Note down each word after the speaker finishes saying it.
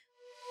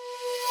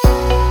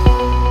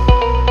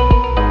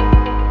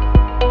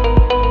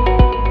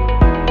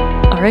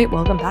All right,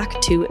 welcome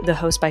back to the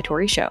Host by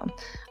Tori show.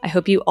 I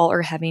hope you all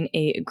are having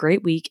a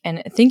great week,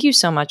 and thank you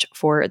so much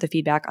for the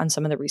feedback on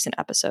some of the recent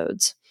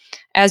episodes.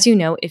 As you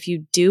know, if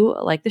you do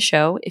like the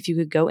show, if you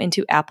could go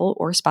into Apple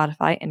or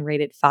Spotify and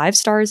rate it 5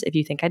 stars if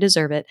you think I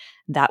deserve it,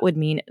 that would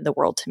mean the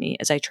world to me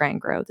as I try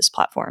and grow this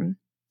platform.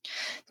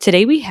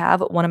 Today we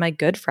have one of my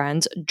good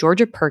friends,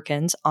 Georgia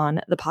Perkins, on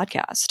the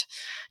podcast.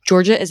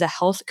 Georgia is a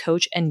health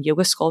coach and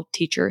yoga sculpt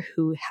teacher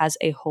who has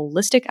a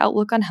holistic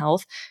outlook on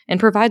health and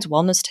provides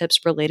wellness tips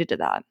related to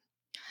that.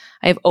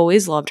 I have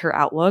always loved her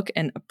outlook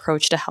and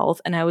approach to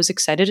health, and I was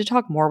excited to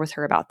talk more with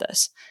her about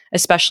this,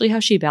 especially how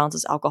she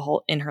balances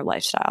alcohol in her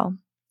lifestyle.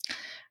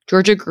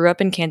 Georgia grew up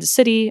in Kansas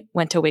City,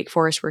 went to Wake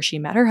Forest where she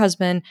met her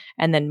husband,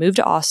 and then moved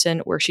to Austin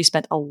where she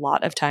spent a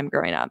lot of time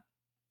growing up.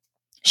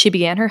 She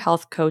began her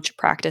health coach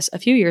practice a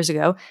few years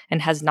ago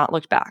and has not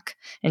looked back.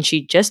 And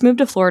she just moved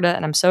to Florida,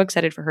 and I'm so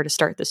excited for her to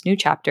start this new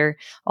chapter,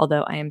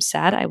 although I am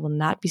sad I will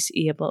not be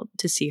able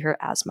to see her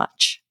as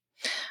much.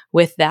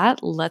 With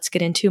that, let's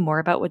get into more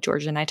about what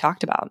Georgia and I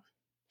talked about.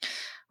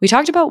 We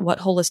talked about what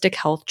holistic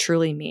health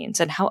truly means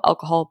and how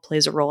alcohol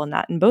plays a role in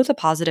that in both a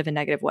positive and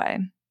negative way.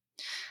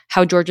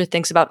 How Georgia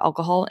thinks about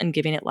alcohol and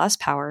giving it less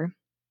power.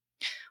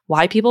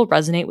 Why people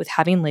resonate with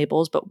having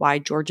labels, but why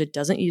Georgia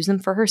doesn't use them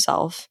for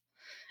herself.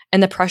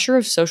 And the pressure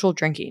of social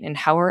drinking and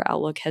how our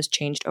outlook has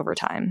changed over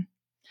time.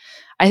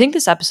 I think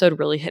this episode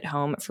really hit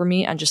home for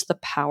me on just the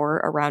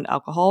power around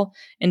alcohol,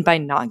 and by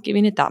not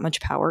giving it that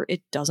much power,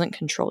 it doesn't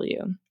control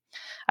you.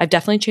 I've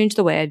definitely changed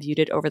the way I viewed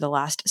it over the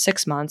last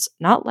 6 months,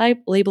 not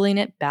labeling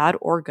it bad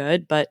or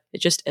good, but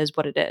it just is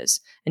what it is,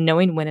 and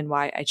knowing when and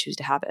why I choose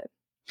to have it.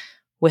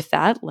 With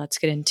that, let's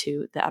get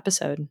into the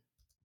episode.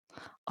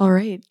 All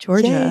right,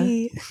 Georgia,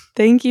 Yay.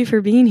 Thank you for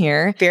being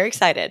here. Very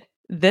excited.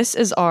 This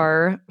is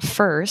our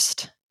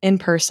first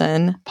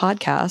in-person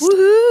podcast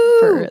Woohoo!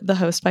 for the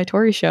Host by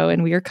Tori show,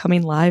 and we are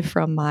coming live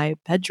from my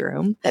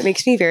bedroom. That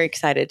makes me very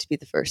excited to be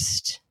the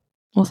first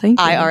Well, thank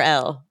you.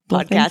 IRL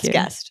Well, thank podcast you.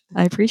 guest.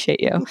 I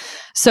appreciate you.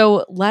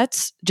 So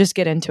let's just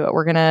get into it.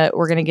 We're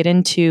gonna get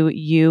into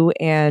you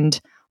and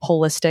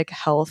holistic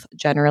health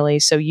generally.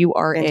 So you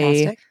are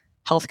Fantastic.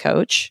 a health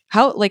coach.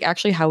 How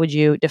would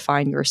you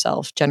define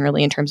yourself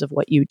generally in terms of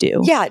what you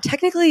do? Yeah,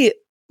 technically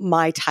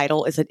my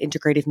title is an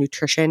integrative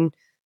nutrition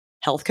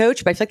health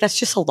coach, but I feel like that's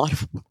just a lot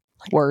of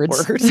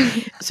Words.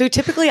 So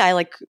typically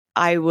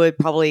I would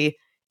probably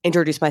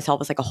introduce myself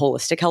as like a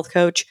holistic health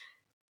coach.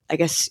 I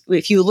guess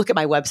if you look at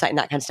my website and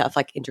that kind of stuff,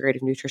 like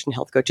integrative nutrition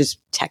health coach is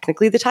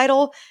technically the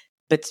title,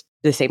 but it's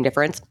the same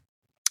difference.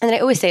 And then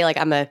I always say like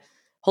I'm a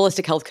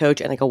holistic health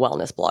coach and like a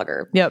wellness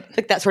blogger. Yep.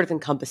 Like that sort of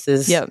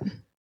encompasses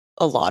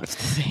a lot of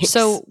things.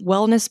 So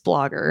wellness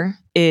blogger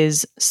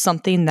is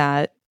something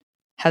that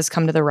has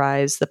come to the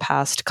rise the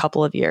past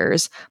couple of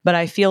years, but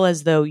I feel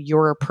as though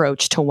your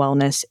approach to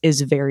wellness is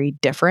very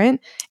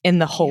different in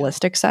the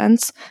holistic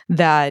sense,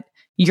 that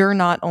you're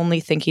not only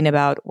thinking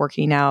about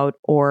working out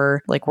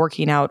or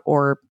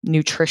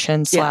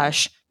nutrition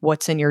 /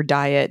 what's in your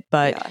diet,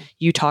 but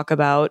you talk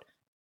about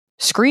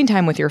screen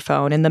time with your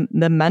phone and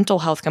the mental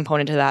health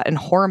component to that, and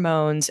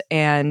hormones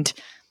and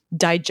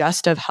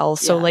digestive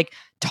health. So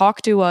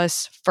talk to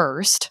us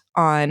first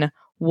on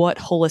what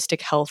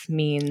holistic health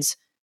means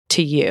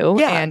to you.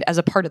 Yeah. And as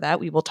a part of that,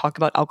 we will talk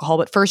about alcohol.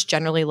 But first,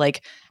 generally,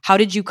 how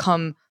did you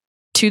come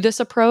to this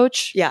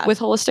approach with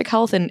holistic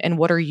health, and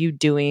what are you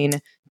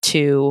doing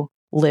to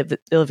live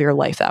your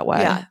life that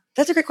way? Yeah,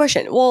 that's a great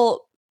question.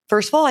 Well,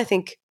 first of all, I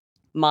think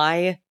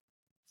maybe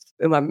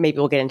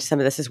we'll get into some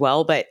of this as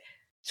well, but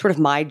sort of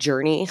my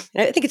journey,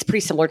 and I think it's pretty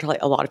similar to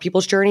like a lot of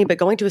people's journey, but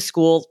going to a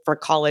school for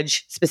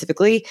college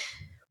specifically,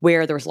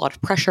 where there was a lot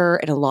of pressure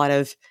and a lot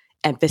of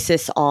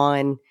emphasis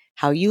on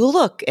how you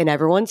look and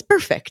everyone's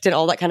perfect and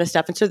all that kind of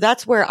stuff. And so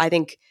that's where I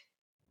think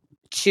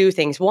two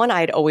things. One,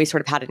 I had always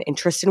sort of had an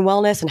interest in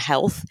wellness and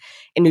health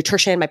and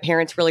nutrition. My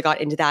parents really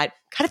got into that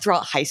kind of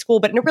throughout high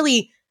school, but in a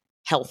really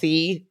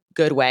healthy,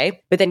 good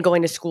way. But then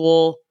going to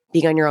school,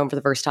 being on your own for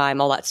the first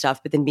time, all that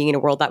stuff, but then being in a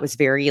world that was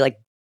very like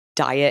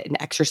diet and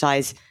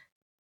exercise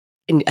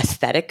and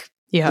aesthetic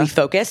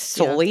focused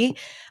solely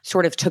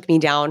sort of took me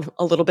down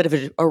a little bit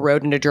of a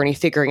road and a journey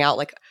figuring out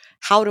like,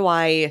 how do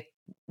I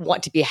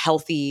want to be a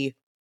healthy,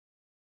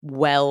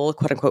 well,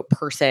 quote unquote,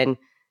 person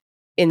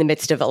in the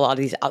midst of a lot of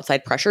these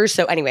outside pressures.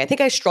 So anyway, I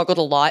think I struggled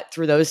a lot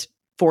through those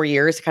 4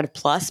 years kind of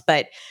plus,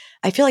 but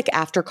I feel like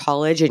after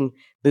college and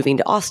moving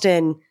to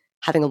Austin,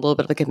 having a little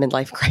bit of like a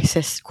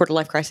quarter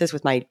life crisis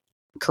with my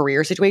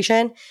career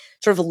situation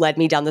sort of led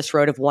me down this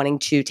road of wanting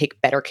to take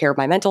better care of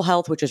my mental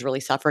health, which was really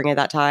suffering at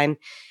that time,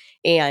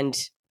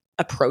 and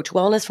approach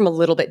wellness from a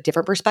little bit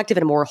different perspective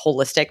and a more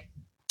holistic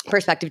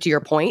perspective to your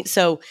point.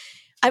 So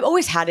I've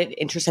always had an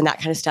interest in that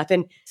kind of stuff.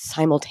 And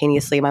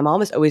simultaneously, my mom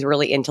was always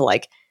really into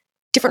like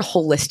different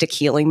holistic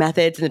healing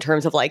methods in the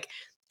terms of like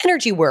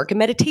energy work and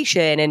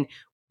meditation. And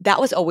that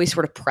was always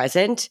sort of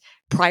present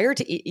prior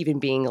to even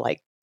being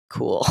like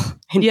cool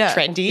and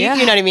trendy. Yeah.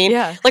 You know what I mean?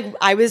 Yeah. Like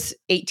I was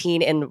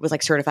 18 and was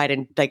like certified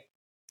in like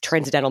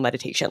transcendental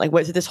meditation. Like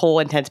what's this whole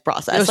intense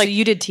process? Oh, like so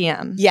you did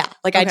TM. Yeah.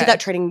 Like I did that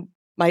training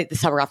the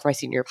summer after my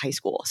senior year of high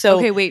school. So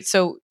okay, wait.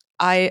 So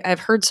I've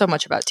heard so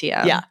much about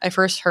TM. Yeah. I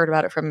first heard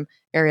about it from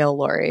Ariel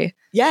Laurie.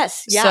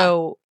 yes, yeah.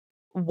 So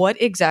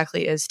what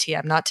exactly is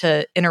TM? Not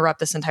to interrupt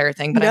this entire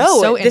thing, but I'm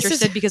No, so this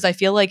interested is- because I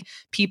feel like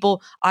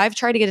I've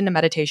tried to get into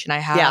meditation. I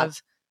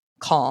have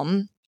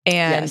Calm,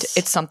 and Yes.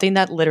 it's something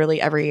that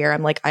literally every year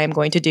I'm like, I am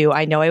going to do.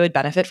 I know I would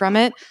benefit from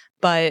it,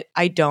 but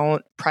I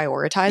don't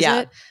prioritize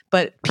Yeah. it.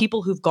 But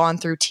people who've gone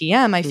through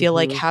TM, I feel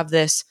like Mhm. have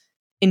this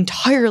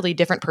entirely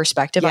different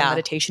perspective on Yeah.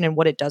 meditation and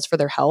what it does for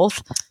their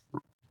health.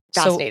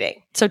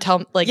 Fascinating. So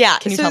tell, like, Yeah.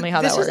 can you so tell me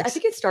how this that was- works? I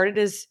think it started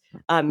as,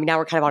 now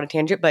we're kind of on a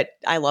tangent, but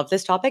I love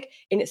this topic.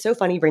 And it's so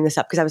funny you bring this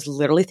up because I was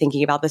literally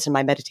thinking about this in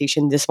my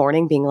meditation this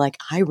morning, being like,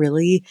 I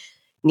really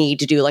need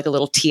to do like a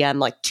little TM,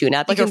 like tune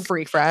up. Like a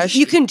free fresh.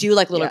 You can do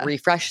like little Yeah.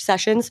 refresh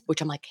sessions,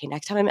 which I'm like, hey,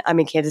 next time I'm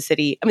in Kansas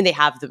City, I mean, they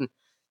have them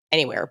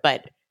anywhere,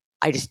 but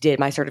I just did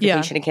my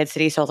certification in Kansas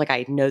City. So I was like,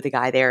 I know the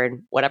guy there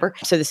and whatever.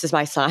 So this is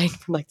my sign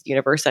from like the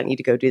universe. I need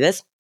to go do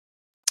this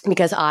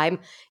because I'm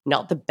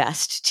not the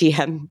best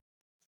TM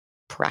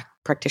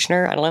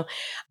practitioner. I don't know,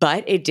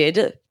 but it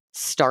did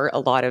start a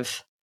lot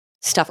of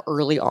stuff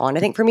early on,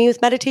 I think, for me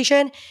with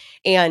meditation.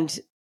 And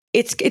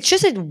it's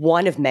just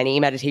one of many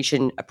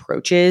meditation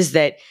approaches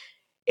that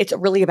it's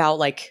really about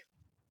like,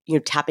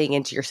 tapping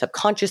into your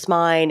subconscious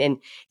mind. And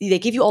they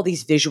give you all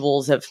these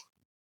visuals of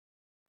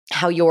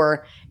how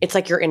it's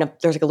like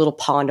there's like a little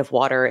pond of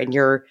water and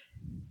you're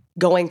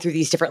going through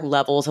these different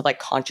levels of like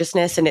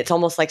consciousness. And it's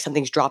almost like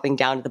something's dropping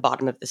down to the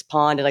bottom of this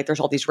pond. And like, there's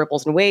all these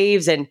ripples and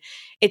waves and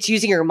it's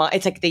using your mind.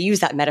 It's like they use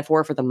that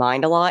metaphor for the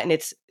mind a lot. And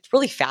it's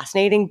really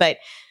fascinating, but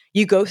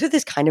you go through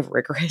this kind of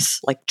rigorous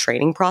like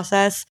training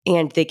process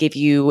and they give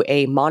you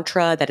a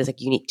mantra that is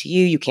like unique to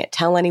you. You can't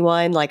tell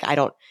anyone. Like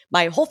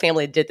my whole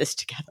family did this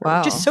together.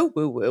 Wow. Just so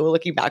woo woo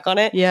looking back on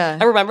it. Yeah.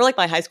 I remember like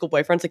my high school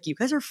boyfriend's like, you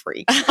guys are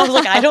freaks. I was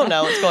like, I don't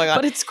know what's going on.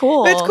 But it's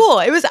cool. But it's cool.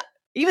 It was,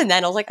 even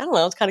then I was like, I don't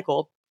know. It's kind of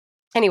cool.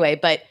 Anyway,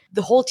 but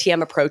the whole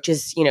TM approach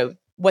is,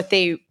 what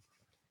they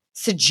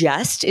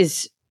suggest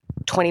is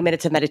 20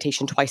 minutes of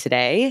meditation twice a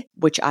day,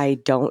 which I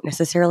don't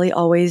necessarily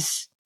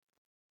always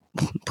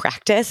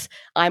practice.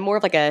 I'm more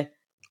of like a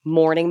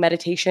morning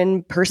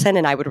meditation person,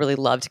 and I would really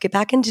love to get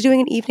back into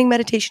doing an evening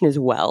meditation as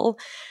well.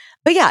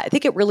 But yeah, I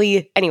think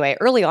early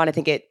on, I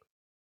think it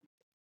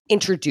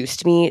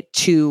introduced me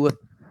to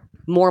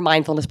more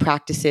mindfulness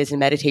practices and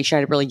meditation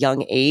at a really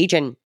young age.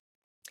 And,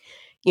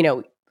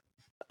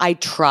 I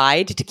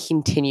tried to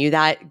continue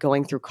that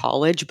going through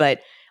college,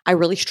 but I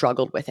really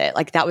struggled with it.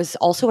 Like that was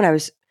also when I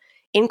was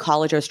in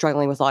college, I was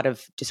struggling with a lot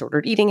of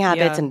disordered eating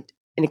habits and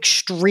an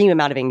extreme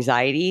amount of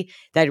anxiety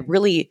that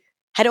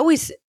I'd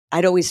always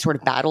sort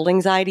of battled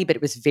anxiety, but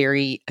it was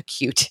very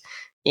acute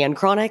and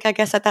chronic, I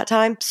guess, at that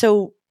time.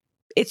 So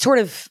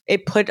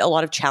it put a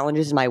lot of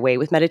challenges in my way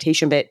with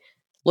meditation. But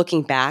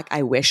looking back,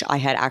 I wish I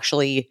had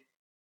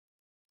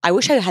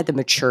the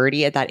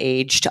maturity at that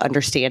age to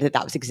understand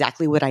that was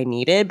exactly what I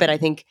needed. But I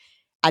think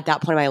at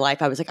that point in my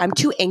life, I was like, I'm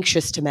too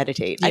anxious to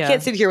meditate. Yeah. I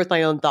can't sit here with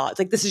my own thoughts.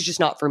 Like, this is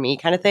just not for me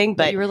kind of thing.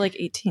 But you were like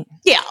 18.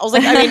 Yeah. I was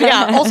like,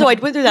 yeah. Also, I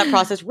went through that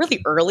process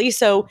really early.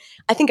 So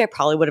I think I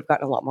probably would have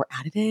gotten a lot more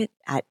out of it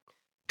at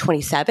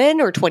 27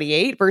 or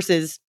 28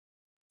 versus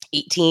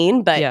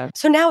 18. But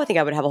so now I think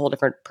I would have a whole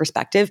different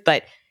perspective.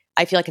 But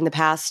I feel like in the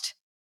past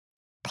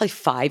probably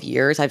 5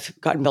 years, I've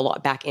gotten a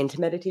lot back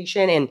into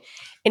meditation and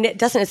it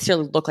doesn't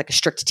necessarily look like a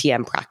strict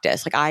TM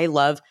practice. Like I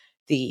love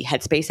the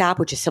Headspace app,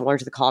 which is similar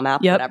to the Calm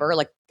app, whatever.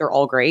 Like they're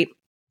all great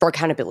for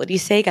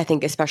accountability's sake. I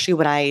think especially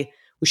when I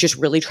was just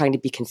really trying to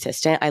be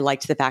consistent, I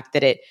liked the fact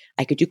that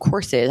I could do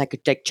courses. I could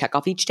like check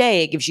off each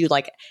day. It gives you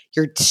like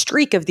your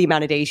streak of the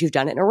amount of days you've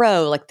done it in a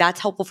row. Like that's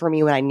helpful for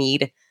me when I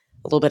need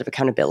a little bit of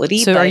accountability.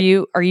 So are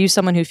you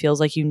someone who feels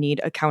like you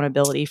need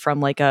accountability from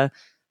like a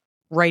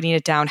writing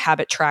it down,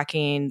 habit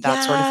tracking,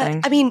 that sort of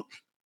thing? I mean,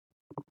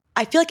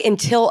 I feel like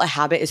until a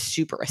habit is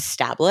super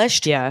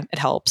established, it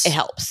helps. It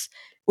helps,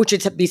 which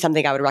would be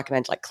something I would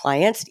recommend to like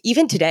clients.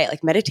 Even today,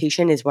 like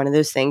meditation is one of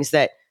those things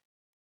that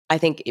I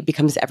think it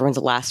becomes everyone's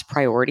last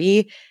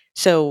priority.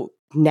 So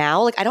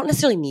now, like I don't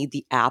necessarily need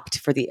the app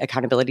for the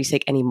accountability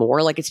sake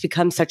anymore. Like it's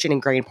become such an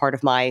ingrained part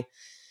of my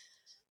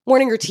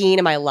morning routine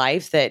in my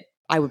life that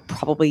I would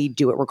probably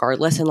do it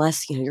regardless,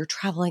 unless, you're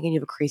traveling and you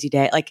have a crazy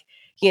day. Like,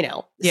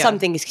 some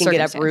things can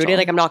get uprooted.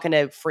 Like I'm not going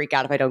to freak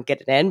out if I don't get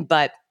it in,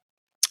 but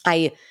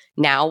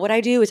now what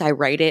I do is I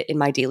write it in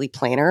my daily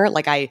planner.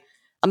 Like I'm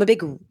a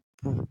big,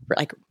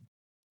 like,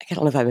 I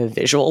don't know if I'm a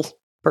visual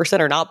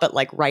person or not, but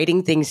like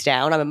writing things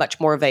down, I'm much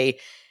more of a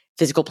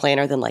physical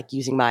planner than like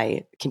using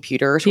my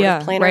computer sort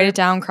of planner. Write it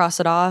down, cross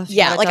it off.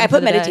 Yeah. Like I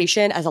put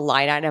meditation as a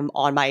line item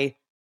on my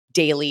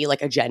daily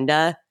like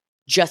agenda,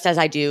 just as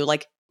I do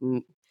like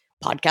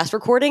podcast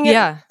recording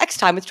at X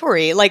time with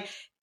Tori. Like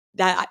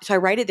that. So I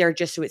write it there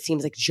just so it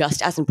seems like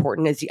just as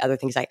important as the other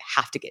things I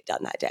have to get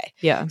done that day.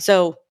 Yeah.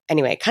 So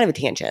anyway, kind of a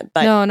tangent,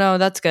 but no,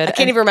 that's good. I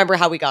can't even remember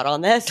how we got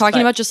on this.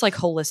 Talking about just like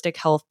holistic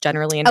health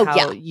generally and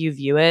how you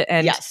view it.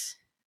 And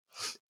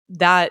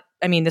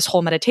this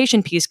whole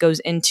meditation piece goes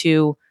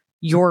into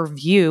your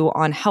view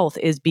on health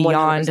is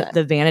beyond 100%.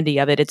 the vanity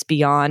of it. It's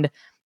beyond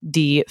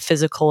the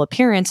physical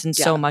appearance, and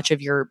so Yeah. much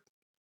of your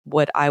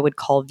what I would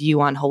call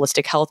view on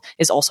holistic health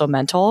is also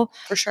mental.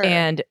 For sure.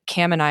 And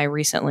Cam and I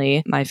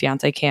recently, my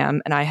fiance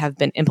Cam and I have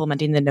been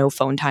implementing the no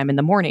phone time in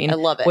the morning, I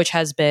love it. which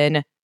has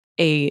been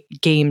a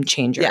game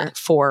changer Yeah.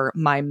 for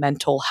my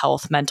mental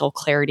health, mental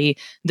clarity,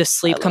 the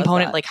sleep love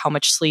component, that. like how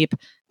much sleep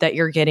that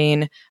you're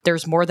getting.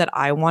 There's more that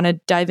I want to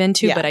dive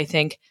into, Yeah. but I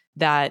think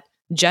that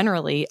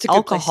generally It's a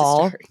good place to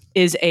alcohol start.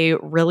 is a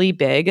really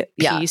big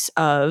Yeah. piece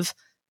of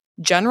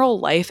general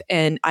life.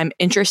 And I'm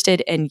interested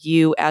in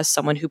you as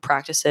someone who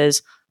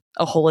practices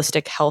a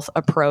holistic health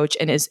approach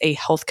and is a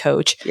health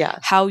coach, Yeah.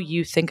 how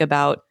you think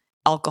about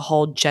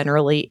alcohol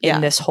generally in Yeah.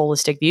 this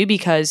holistic view.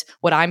 Because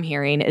what I'm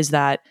hearing is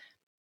that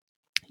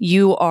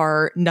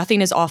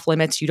nothing is off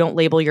limits. You don't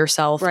label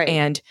yourself, Right.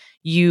 and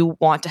you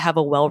want to have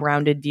a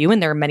well-rounded view.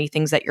 And there are many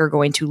things that you're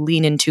going to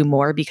lean into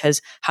more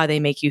because how they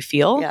make you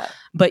feel. Yeah.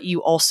 But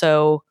you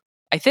also,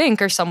 I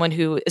think, are someone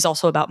who is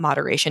also about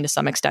moderation to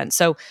some extent.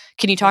 So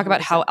can you talk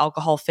about how 100%.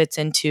 alcohol fits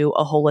into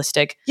a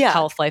holistic Yeah.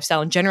 health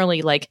lifestyle and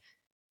generally like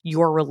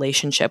your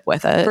relationship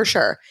with it? For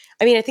sure.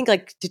 I mean, I think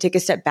like to take a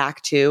step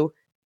back too,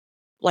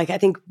 like I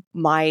think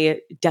my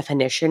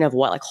definition of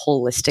what like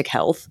holistic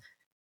health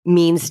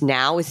means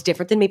now is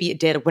different than maybe it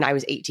did when I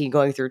was 18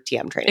 going through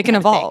TM training. It can kind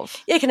of thing.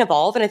 evolve. It can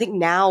evolve. And I think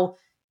now,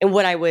 and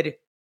what I would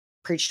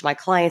preach to my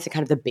clients and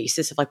kind of the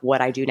basis of like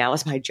what I do now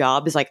as my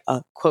job is like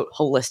a quote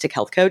holistic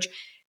health coach.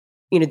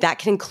 That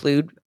can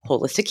include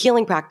holistic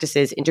healing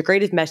practices,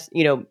 integrated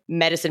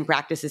medicine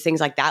practices, things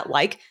like that,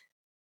 like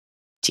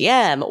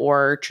TM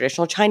or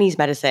traditional Chinese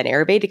medicine,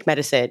 Ayurvedic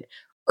medicine,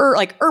 or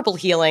like herbal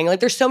healing. Like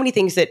there's so many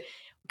things that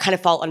kind of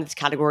fall under this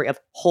category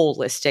of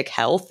holistic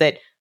health that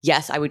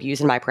yes, I would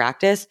use in my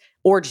practice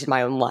or just in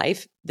my own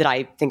life that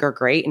I think are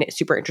great and it's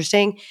super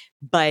interesting.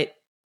 But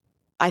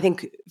I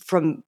think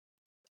from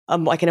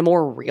like in a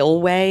more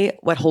real way,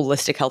 what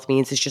holistic health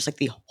means is just like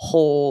the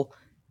whole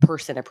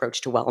person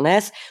approach to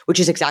wellness, which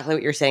is exactly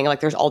what you're saying.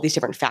 Like there's all these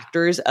different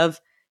factors of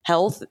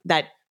health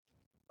that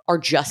are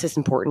just as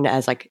important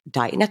as like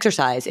diet and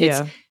exercise.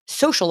 It's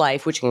social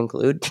life, which can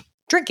include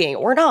drinking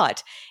or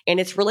not. And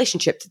it's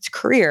relationships, it's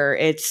career,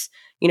 it's,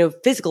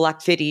 physical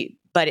activity,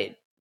 but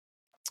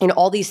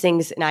all these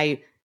things. And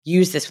I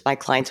use this with my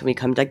clients when we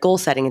come to like goal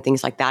setting and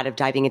things like that, of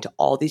diving into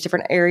all these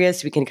different areas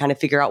so we can kind of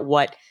figure out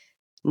what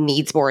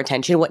needs more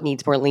attention, what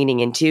needs more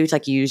leaning into, to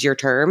like use your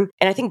term.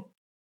 And I think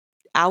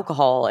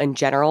alcohol in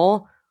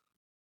general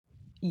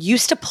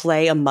used to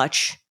play a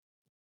much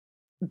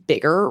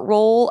bigger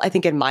role, I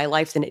think, in my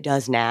life than it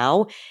does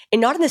now.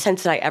 And not in the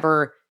sense that I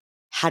ever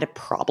had a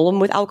problem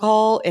with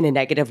alcohol in a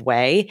negative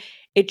way.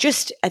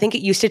 I think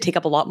it used to take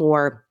up a lot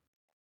more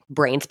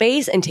brain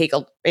space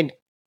and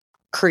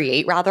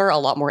create rather a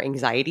lot more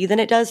anxiety than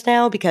it does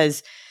now,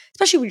 because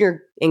especially when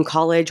you're in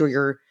college or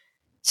you're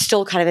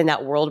still kind of in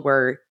that world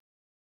where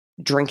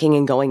drinking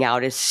and going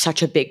out is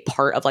such a big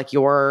part of like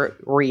your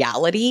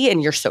reality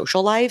and your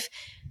social life,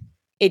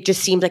 it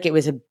just seemed like it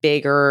was a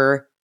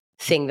bigger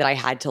thing that I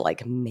had to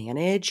like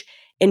manage.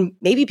 And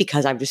maybe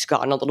because I've just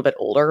gotten a little bit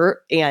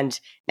older and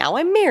now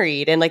I'm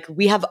married and like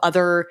we have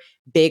other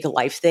big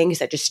life things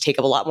that just take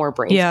up a lot more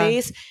brain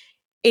space.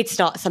 It's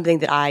not something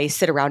that I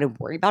sit around and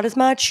worry about as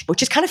much,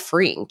 which is kind of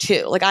freeing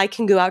too. Like I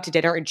can go out to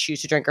dinner and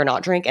choose to drink or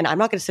not drink, and I'm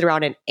not going to sit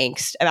around in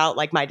angst about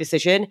like my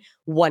decision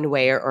one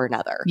way or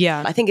another.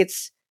 Yeah. I think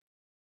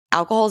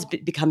alcohol has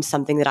become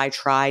something that I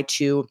try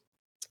to,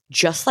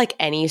 just like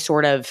any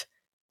sort of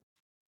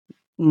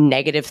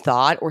negative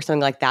thought or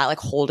something like that, like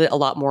hold it a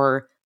lot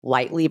more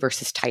lightly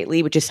versus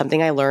tightly, which is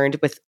something I learned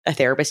with a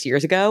therapist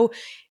years ago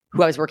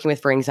who I was working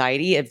with for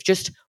anxiety, of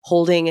just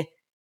holding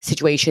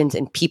situations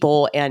and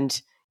people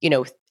and,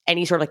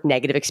 any sort of like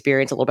negative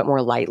experience a little bit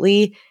more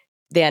lightly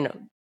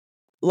than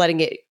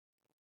letting it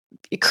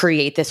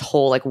create this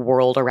whole like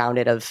world around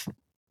it of,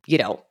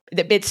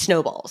 it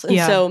snowballs. And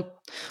so,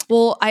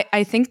 well,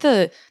 I think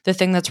the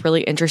thing that's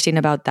really interesting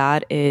about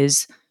that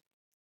is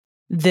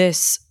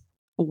this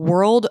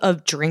world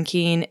of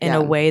drinking in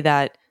a way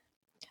that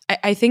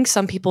I think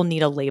some people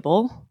need a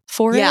label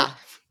for it.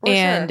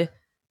 And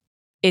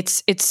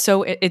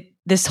sure.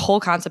 This whole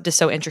concept is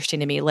so interesting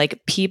to me.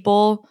 Like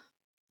people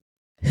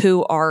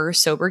who are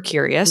sober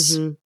curious,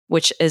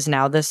 which is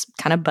now this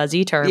kind of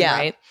buzzy term,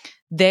 right?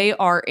 They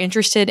are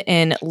interested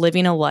in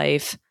living a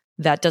life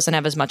that doesn't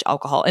have as much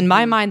alcohol. In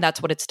my mind, that's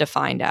what it's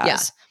defined as. Yeah.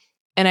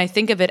 And I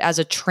think of it as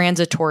a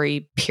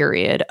transitory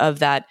period of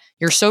that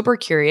you're sober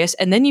curious,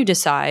 and then you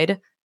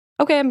decide,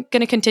 okay, I'm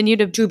going to continue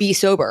to be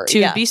sober.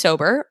 Be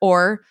sober,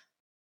 or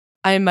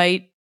I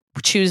might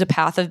choose a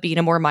path of being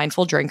a more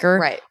mindful drinker.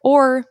 Right.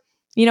 Or,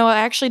 I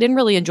actually didn't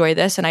really enjoy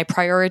this and I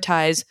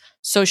prioritize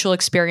social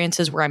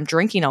experiences where I'm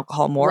drinking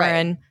alcohol more. Right.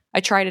 And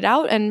I tried it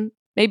out and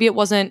maybe it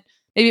wasn't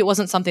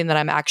something that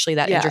I'm actually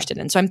that interested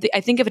in. So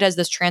I think of it as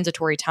this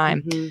transitory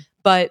time.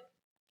 But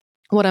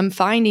what I'm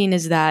finding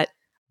is that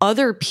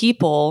other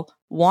people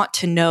want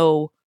to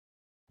know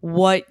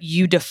what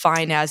you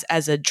define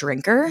as a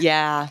drinker.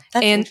 Yeah.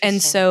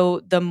 And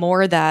so the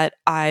more that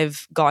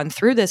I've gone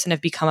through this and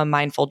have become a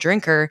mindful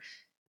drinker,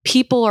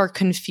 people are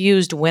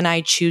confused when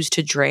I choose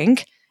to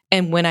drink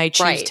and when I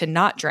choose to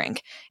not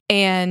drink.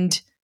 And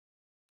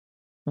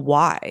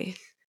why?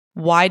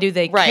 Why do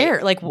they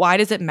care? Like, why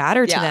does it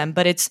matter to them?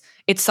 But it's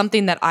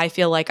something that I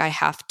feel like I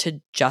have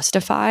to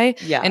justify.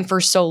 Yeah. And for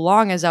so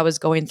long, as I was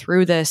going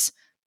through this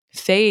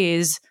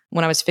phase,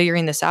 when I was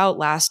figuring this out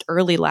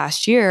early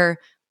last year,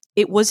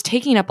 it was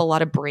taking up a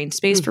lot of brain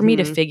space for me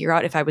to figure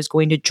out if I was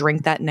going to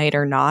drink that night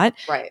or not.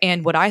 Right.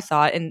 And what I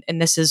thought, and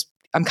this is,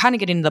 I'm kind of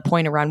getting to the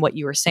point around what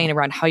you were saying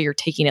around how you're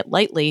taking it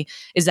lightly,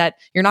 is that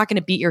you're not going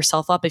to beat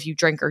yourself up if you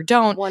drink or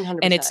don't. 100%.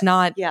 And it's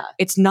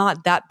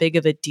not that big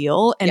of a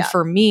deal. And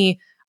for me,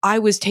 I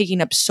was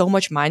taking up so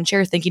much mind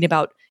share thinking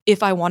about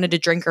if I wanted to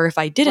drink or if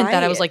I didn't,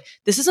 that I was like,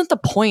 this isn't the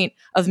point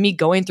of me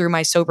going through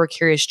my sober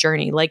curious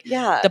journey. Like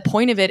the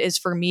point of it is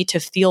for me to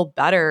feel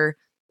better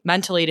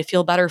mentally, to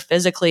feel better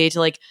physically,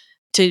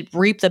 to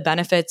reap the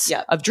benefits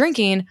of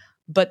drinking.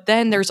 But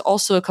then there's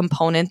also a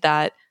component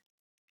that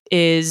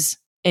is,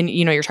 and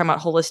you're talking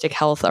about holistic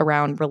health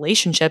around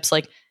relationships.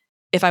 Like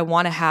if I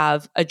want to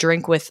have a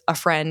drink with a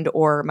friend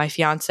or my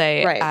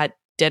fiance at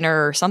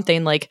dinner or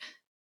something, like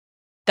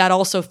that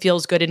also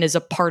feels good and is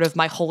a part of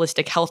my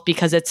holistic health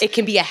because it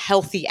can be a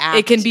healthy act.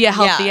 It can be a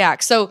healthy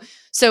act. So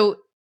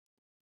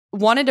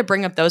wanted to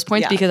bring up those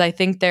points because I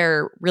think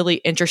they're really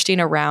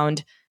interesting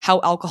around how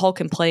alcohol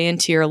can play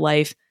into your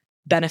life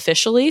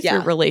beneficially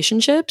through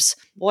relationships,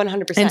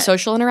 100%, and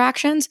social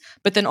interactions,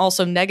 but then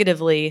also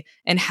negatively,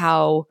 and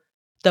how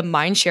the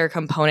mindshare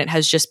component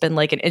has just been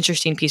like an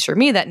interesting piece for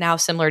me that now,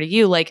 similar to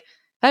you, like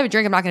if I have a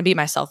drink, I'm not going to beat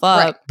myself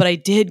up, but I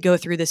did go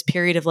through this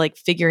period of like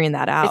figuring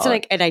that out. It's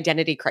like an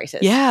identity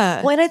crisis.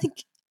 Yeah. Well, and I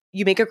think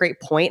you make a great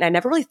point. And I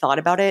never really thought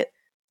about it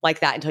like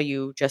that until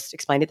you just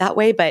explained it that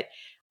way. But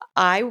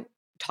I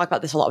talk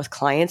about this a lot with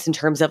clients in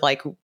terms of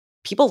like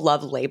people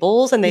love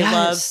labels and they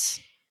love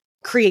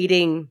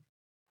creating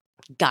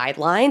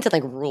guidelines and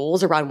like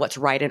rules around what's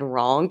right and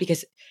wrong,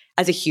 because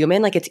as a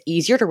human, like it's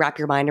easier to wrap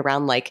your mind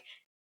around like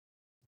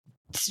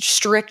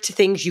strict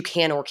things you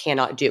can or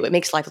cannot do. It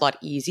makes life a lot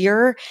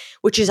easier,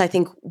 which is I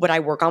think what I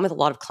work on with a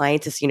lot of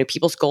clients is,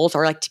 people's goals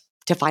are like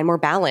to find more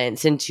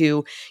balance and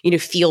to,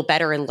 feel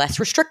better and less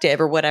restrictive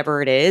or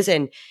whatever it is.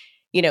 And,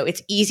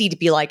 it's easy to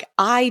be like,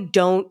 I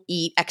don't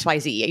eat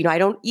XYZ, I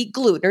don't eat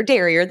gluten or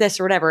dairy or this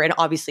or whatever. And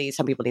obviously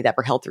some people need that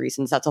for health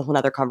reasons. That's a whole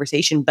nother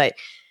conversation. But,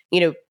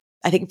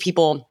 I think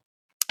people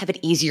have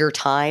an easier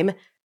time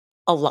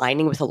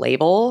aligning with a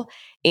label.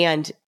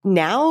 And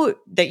now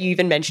that you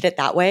even mentioned it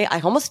that way, I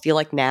almost feel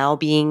like now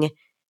being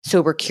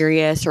sober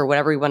curious or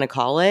whatever you want to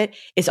call it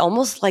is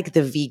almost like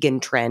the vegan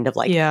trend of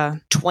like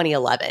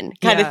 2011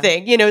 kind of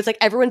thing. It's like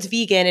everyone's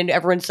vegan and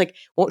everyone's like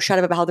won't shut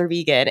up about how they're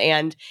vegan.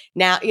 And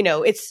now,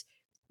 it's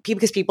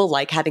because people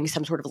like having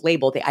some sort of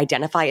label, they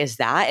identify as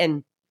that.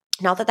 And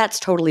not that that's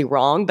totally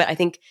wrong, but I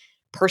think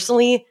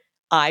personally,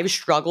 I've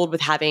struggled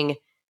with having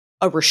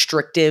a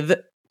restrictive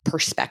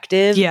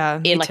perspective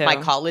in like my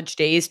college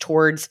days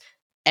towards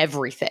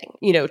everything,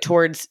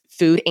 towards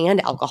food and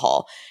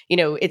alcohol.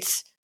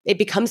 It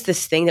becomes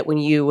this thing that when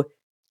you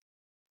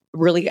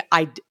really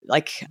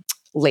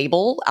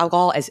label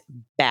alcohol as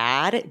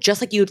bad,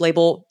 just like you would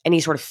label any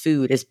sort of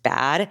food as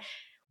bad,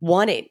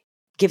 one, it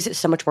gives it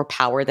so much more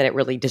power than it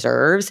really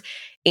deserves.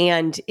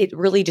 And it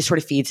really just sort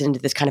of feeds into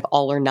this kind of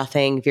all or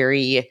nothing,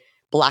 very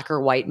black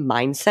or white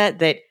mindset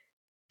that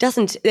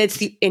it's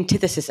the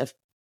antithesis of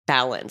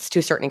balance to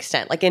a certain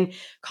extent. Like in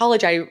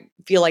college, I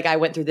feel like I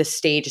went through this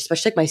stage,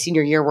 especially like my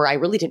senior year, where I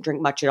really didn't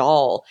drink much at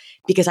all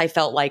because I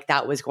felt like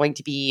that was going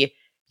to be,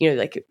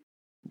 like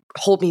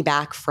hold me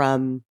back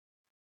from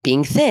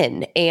being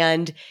thin.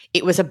 And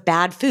it was a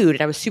bad food.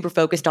 And I was super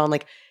focused on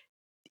like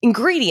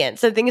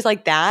ingredients and things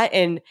like that.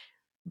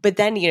 But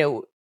then,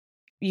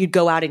 you'd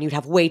go out and you'd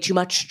have way too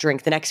much to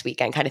drink the next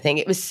weekend kind of thing.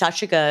 It was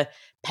such like a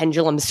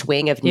pendulum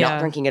swing of not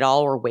drinking at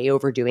all or way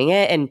overdoing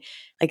it. And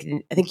like,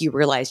 I think you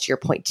realized to your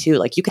point too,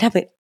 like you can have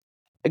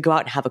go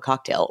out and have a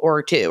cocktail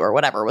or two or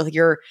whatever with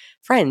your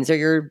friends or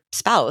your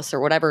spouse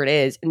or whatever it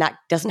is. And that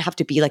doesn't have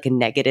to be like a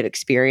negative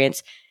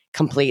experience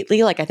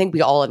completely. Like I think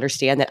we all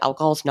understand that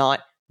alcohol is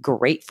not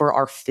great for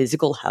our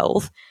physical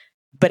health,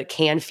 but it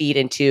can feed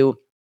into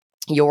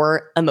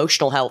your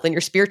emotional health and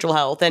your spiritual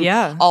health and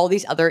all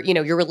these other,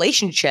 your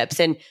relationships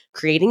and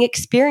creating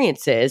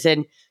experiences.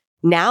 And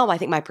now I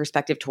think my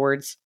perspective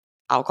towards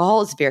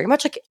alcohol is very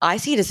much like I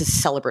see it as a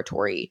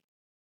celebratory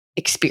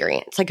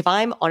experience. Like if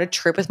I'm on a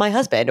trip with my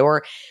husband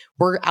or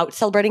we're out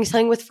celebrating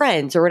something with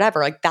friends or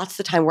whatever, like that's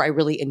the time where I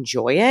really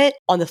enjoy it.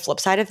 On the flip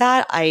side of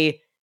that, if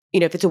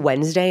it's a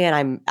Wednesday and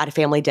I'm at a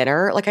family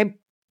dinner,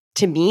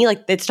 to me,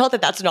 like it's not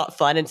that that's not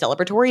fun and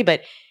celebratory,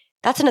 but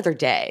that's another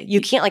day. You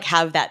can't like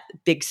have that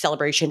big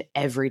celebration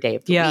every day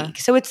of the week.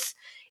 So it's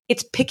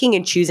picking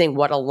and choosing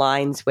what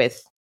aligns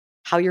with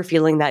how you're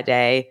feeling that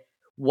day,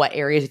 what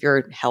areas of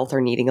your health are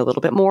needing a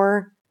little bit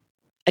more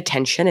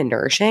attention and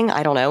nourishing.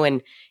 I don't know.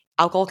 And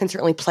alcohol can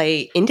certainly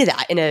play into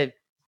that in a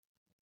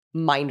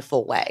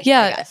mindful way.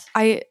 Yeah.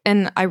 I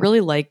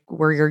really like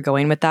where you're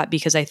going with that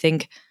because I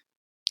think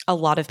a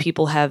lot of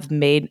people have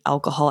made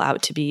alcohol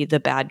out to be the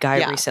bad guy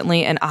Yeah.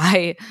 recently. And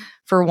I,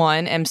 for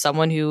one, am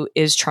someone who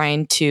is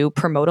trying to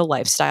promote a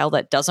lifestyle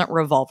that doesn't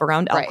revolve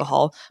around Right.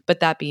 alcohol. But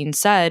that being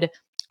said,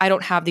 I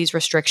don't have these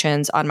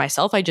restrictions on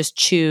myself. I just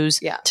choose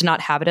to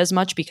not have it as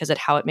much because of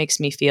how it makes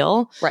me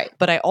feel. Right.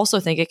 But I also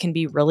think it can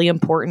be really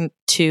important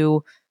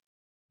to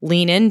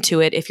lean into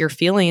it if you're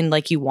feeling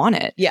like you want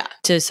it. Yeah.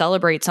 To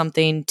celebrate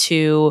something,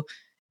 to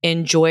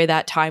enjoy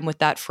that time with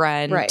that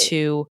friend, Right.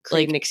 to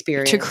Create an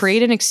experience. To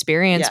create an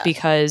experience, Yeah.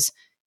 because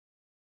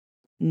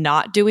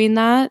not doing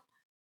that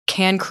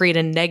can create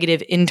a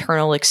negative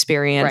internal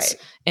experience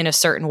in a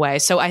certain way.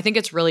 So I think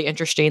it's really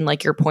interesting,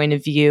 like your point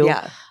of view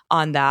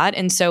on that.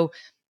 And so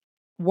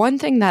one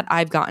thing that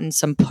I've gotten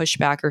some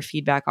pushback or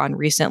feedback on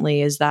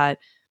recently is that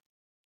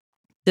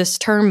this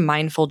term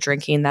mindful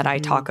drinking that I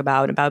talk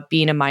about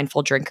being a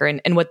mindful drinker,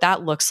 and what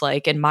that looks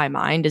like in my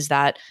mind is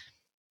that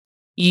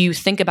you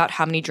think about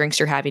how many drinks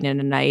you're having in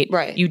a night.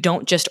 Right. You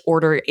don't just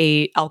order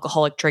a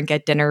alcoholic drink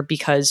at dinner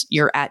because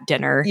you're at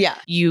dinner. Yeah.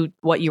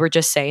 What you were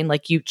just saying,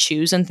 like you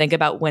choose and think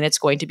about when it's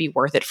going to be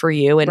worth it for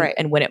you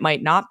and when it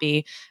might not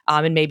be.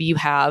 And maybe you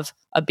have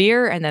a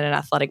beer and then an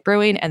athletic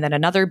brewing and then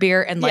another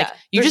beer. And like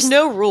there's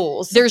no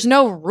rules. There's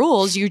no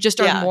rules. You just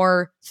are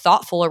more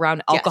thoughtful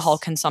around alcohol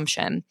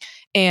consumption.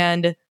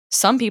 And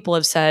some people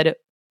have said,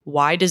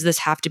 why does this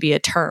have to be a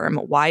term?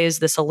 Why is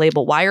this a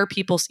label? Why are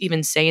people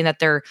even saying that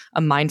they're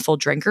a mindful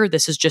drinker?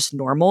 This is just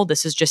normal.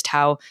 This is just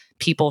how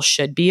people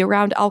should be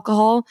around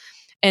alcohol.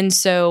 And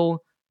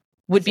so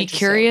would be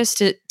curious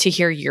to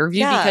hear your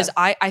view, because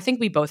I think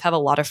we both have a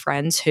lot of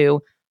friends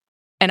who,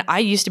 and I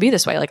used to be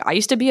this way. Like I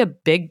used to be a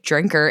big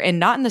drinker, and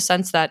not in the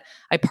sense that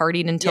I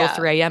partied until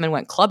 3 a.m. and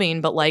went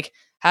clubbing, but like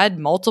had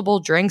multiple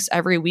drinks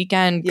every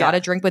weekend, got a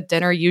drink with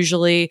dinner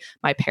usually.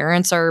 My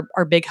parents are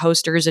big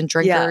hosters and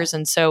drinkers.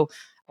 And so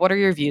what are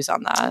your views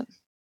on that?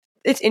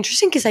 It's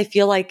interesting because I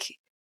feel like,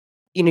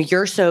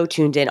 you're so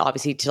tuned in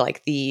obviously to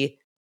like the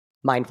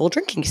mindful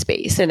drinking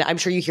space. And I'm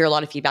sure you hear a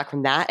lot of feedback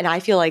from that. And I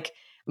feel like,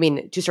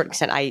 to a certain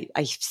extent,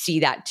 I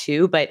see that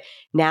too. But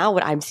now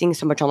what I'm seeing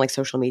so much on like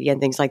social media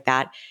and things like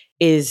that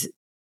is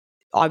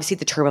obviously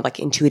the term of like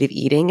intuitive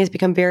eating has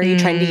become very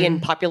trendy and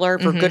popular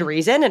for good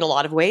reason in a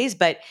lot of ways.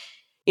 But,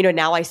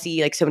 now I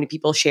see like so many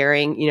people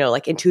sharing,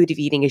 like intuitive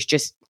eating is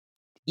just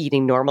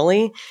eating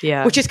normally,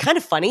 which is kind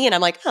of funny. And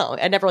I'm like, oh,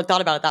 I never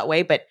thought about it that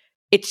way, but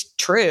it's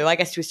true, I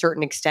guess, to a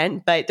certain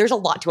extent, but there's a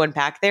lot to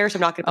unpack there. So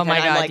I'm not going to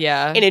pretend I'm like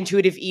an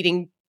intuitive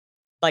eating,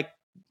 like,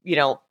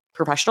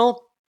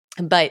 professional.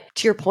 But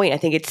to your point, I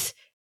think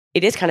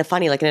it is kind of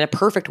funny. Like in a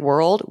perfect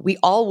world, we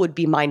all would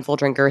be mindful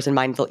drinkers and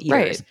mindful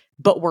eaters,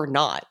 but we're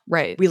not.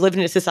 Right. We live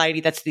in a society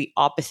that's the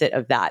opposite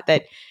of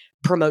that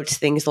promotes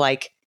things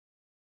like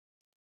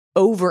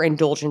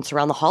overindulgence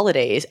around the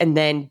holidays and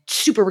then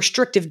super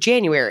restrictive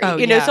January.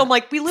 So I'm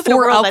like, we live in a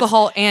world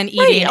alcohol and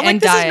eating I'm and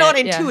like, this diet. is not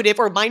intuitive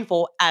or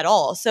mindful at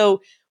all.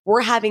 So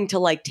we're having to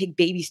like take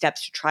baby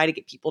steps to try to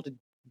get people to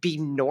be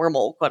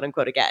normal, quote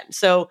unquote, again.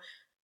 So,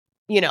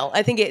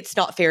 I think it's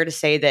not fair to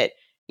say that,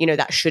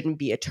 that shouldn't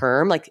be a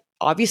term. Like,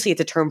 obviously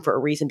it's a term for a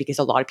reason because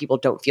a lot of people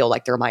don't feel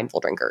like they're mindful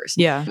drinkers.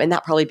 Yeah. And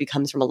that probably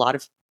becomes from a lot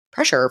of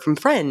pressure from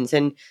friends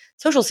and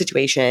social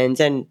situations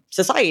and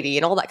society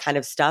and all that kind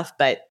of stuff.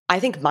 But I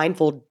think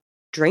mindful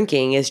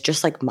drinking is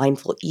just like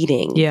mindful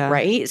eating. Yeah.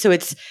 Right. So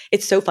it's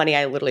so funny.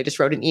 I literally just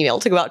wrote an email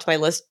to go out to my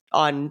list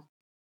on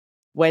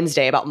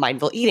Wednesday about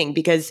mindful eating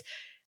because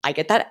I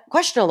get that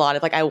question a lot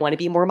of like, I want to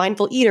be a more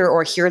mindful eater,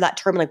 or hear that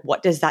term, like,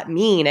 what does that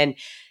mean? And,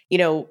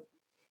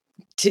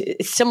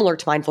 it's similar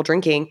to mindful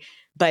drinking,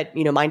 but,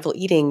 mindful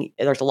eating,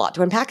 there's a lot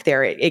to unpack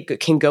there. It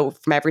can go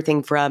from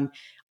everything from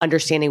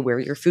understanding where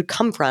your food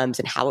comes from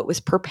and how it was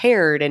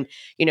prepared and,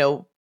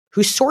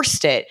 who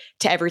sourced it,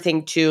 to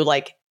everything to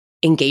like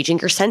engaging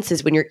your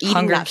senses when you're eating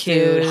hunger that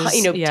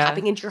cues, food,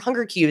 tapping into your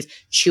hunger cues,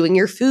 chewing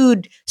your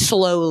food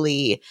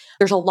slowly.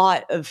 There's a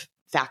lot of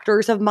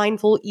factors of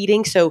mindful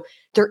eating. So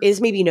there is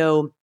maybe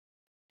no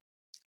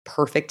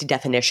perfect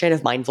definition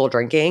of mindful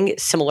drinking,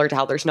 similar to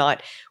how there's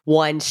not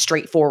one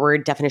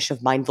straightforward definition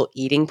of mindful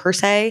eating per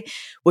se,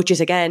 which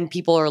is, again,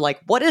 people are like,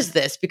 what is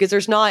this? Because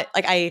there's not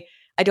like, I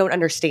don't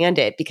understand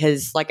it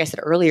because, like I said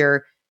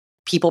earlier,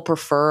 people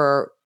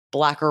prefer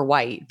black or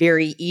white,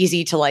 very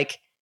easy to like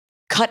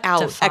cut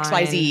out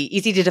XYZ,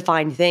 easy to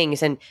define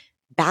things, and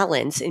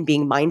balance and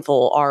being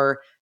mindful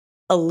are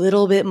a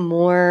little bit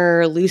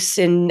more loose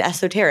and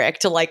esoteric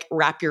to like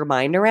wrap your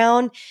mind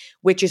around,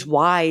 which is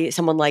why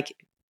someone like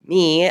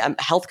me, a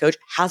health coach,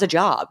 has a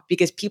job,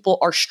 because people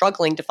are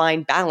struggling to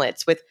find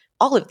balance with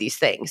all of these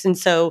things. And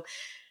so,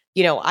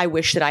 I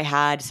wish that I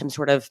had some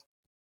sort of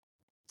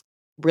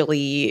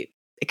really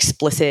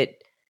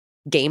explicit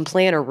game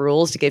plan or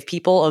rules to give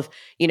people of,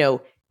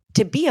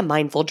 to be a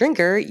mindful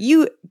drinker,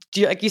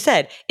 like you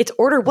said, it's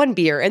order one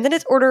beer and then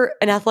it's order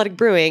an athletic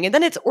brewing and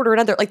then it's order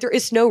another. Like, there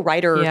is no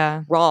right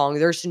or wrong.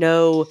 There's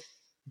no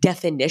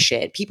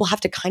definition. People have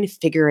to kind of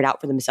figure it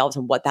out for themselves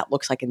and what that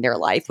looks like in their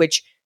life,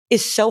 which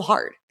is so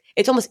hard.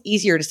 it's almost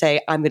easier to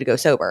say, I'm going to go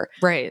sober.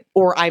 Right.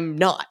 Or I'm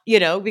not,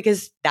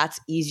 because that's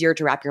easier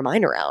to wrap your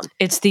mind around.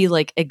 It's the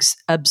like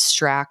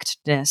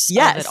abstractness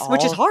yes, of it all.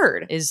 Which is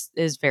hard. Is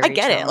very I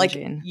get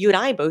challenging. it. Like you and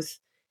I both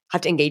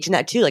have to engage in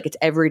that too. Like it's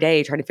every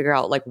day trying to figure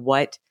out like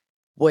what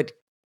would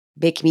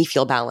make me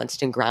feel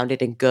balanced and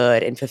grounded and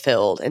good and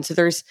fulfilled. And so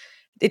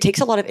it takes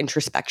a lot of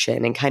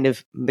introspection and kind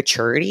of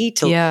maturity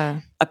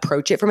to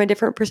approach it from a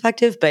different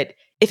perspective. But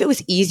if it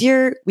was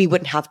easier, we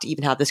wouldn't have to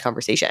even have this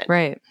conversation.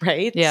 Right.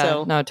 Right. Yeah.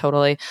 So, no,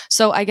 totally.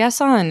 So I guess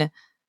on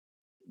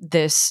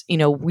this,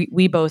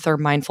 we both are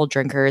mindful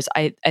drinkers.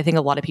 I think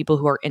a lot of people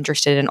who are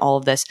interested in all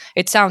of this,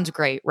 it sounds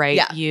great, right?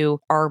 Yeah. You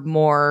are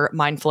more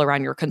mindful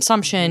around your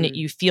consumption.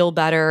 You feel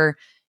better.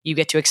 You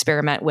get to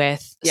experiment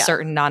with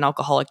certain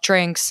non-alcoholic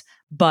drinks,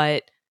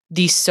 but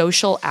the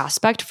social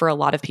aspect for a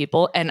lot of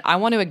people, and I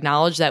want to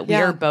acknowledge that we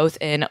are both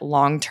in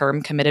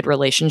long-term committed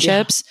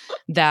relationships,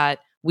 that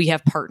we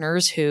have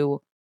partners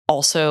who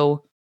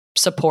also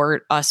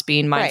support us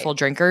being mindful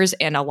drinkers,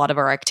 and a lot of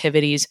our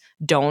activities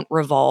don't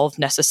revolve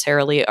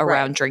necessarily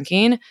around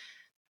drinking.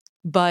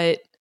 But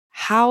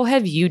how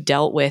have you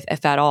dealt with,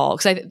 if at all?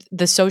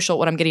 Because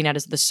what I'm getting at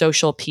is the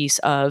social piece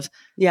of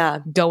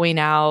going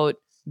out,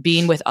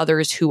 being with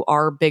others who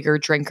are bigger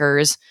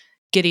drinkers,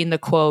 getting the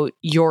quote,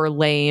 "You're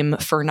lame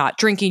for not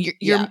drinking.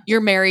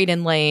 You're married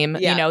and lame."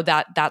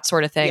 That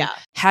sort of thing. Yeah.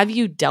 Have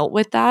you dealt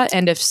with that?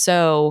 And if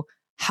so,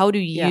 how do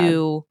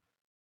you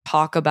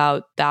talk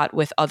about that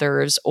with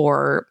others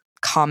or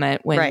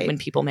comment when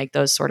people make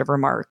those sort of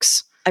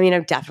remarks? I mean,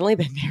 I've definitely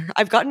been there.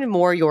 I've gotten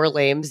more "your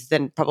lames"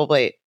 than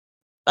probably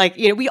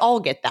we all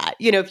get that.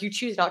 If you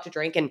choose not to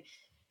drink, and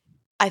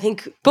I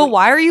think, but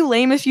why are you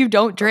lame if you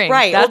don't drink?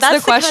 Right. That's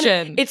the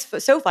question. It's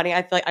so funny.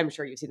 I feel like I'm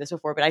sure you've seen this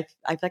before, but I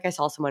feel like I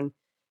saw someone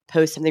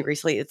post something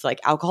recently. It's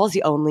like alcohol is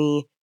the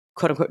only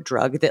quote unquote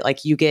drug that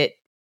like you get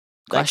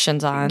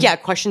questions on. Yeah,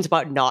 questions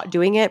about not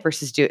doing it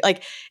versus do it.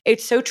 Like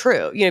it's so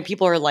true.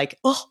 People are like,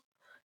 "Oh,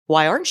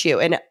 why aren't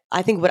you?" And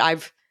I think what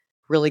I've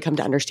really come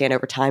to understand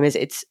over time is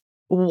it's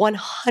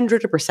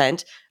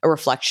 100% a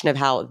reflection of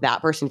how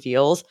that person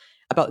feels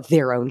about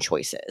their own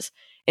choices.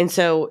 And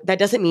so that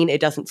doesn't mean it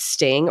doesn't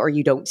sting or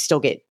you don't still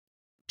get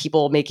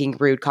people making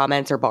rude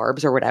comments or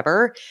barbs or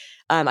whatever.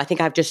 I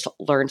think I've just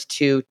learned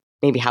to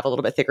maybe have a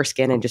little bit thicker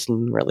skin and just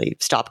really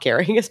stop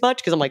caring as much,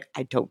 because I'm like,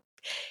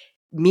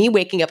 me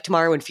waking up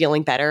tomorrow and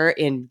feeling better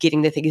and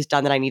getting the things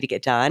done that I need to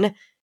get done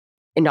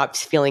and not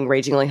feeling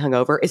ragingly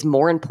hungover is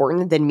more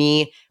important than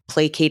me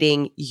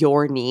placating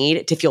your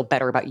need to feel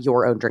better about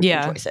your own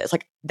drinking choices.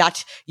 Like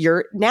that's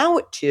now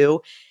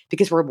too,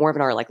 because we're more of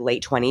in our like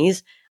late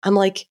 20s. I'm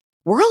like,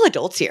 we're all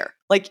adults here.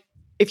 Like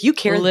if you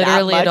care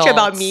Literally that much adults.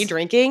 about me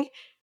drinking,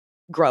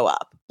 grow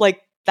up.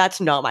 Like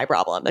that's not my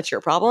problem. That's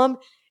your problem.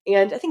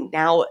 And I think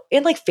now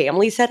in like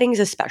family settings,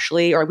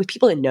 especially, or with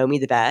people that know me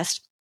the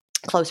best,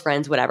 close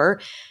friends,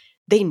 whatever,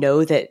 they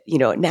know that,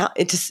 now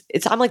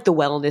I'm like the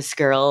wellness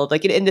girl,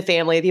 like in the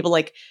family, people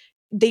like,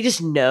 they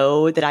just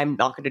know that I'm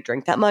not going to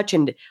drink that much,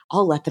 and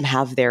I'll let them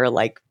have their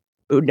like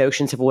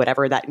notions of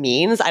whatever that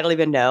means. I don't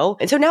even know.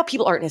 And so now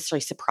people aren't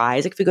necessarily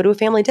surprised. Like if we go to a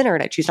family dinner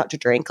and I choose not to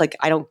drink, like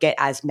I don't get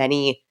as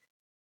many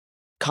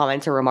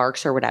comments or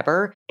remarks or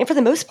whatever. And for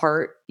the most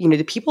part,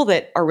 the people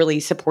that are really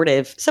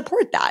supportive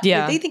support that.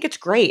 Yeah. They think it's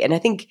great. And I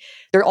think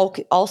there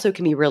also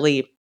can be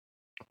really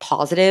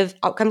positive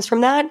outcomes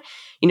from that.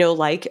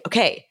 Like,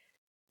 okay,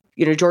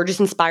 George's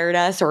inspired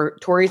us or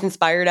Tori's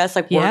inspired us.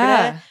 Like we're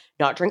going to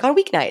not drink on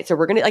weeknights, or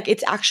we're going to like,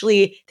 it's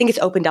actually, I think it's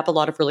opened up a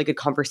lot of really good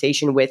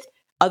conversation with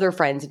other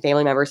friends and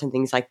family members and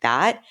things like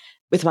that.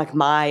 With like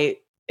my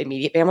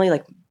immediate family,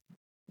 like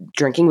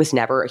drinking was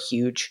never a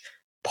huge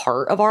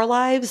part of our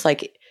lives.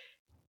 Like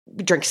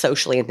we drink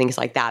socially and things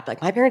like that. But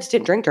like my parents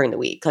didn't drink during the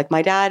week. Like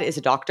my dad is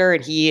a doctor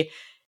and he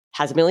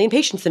has a million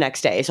patients the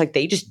next day. So like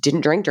they just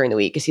didn't drink during the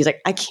week because he's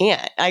like, I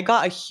can't. I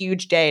got a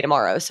huge day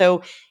tomorrow.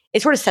 So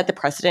it sort of set the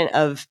precedent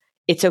of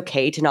it's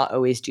okay to not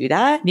always do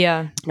that.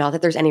 Yeah. Not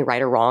that there's any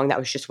right or wrong. That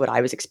was just what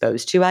I was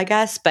exposed to, I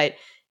guess. But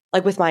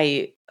like with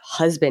my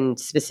husband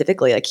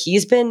specifically, like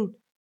he's been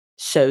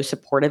so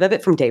supportive of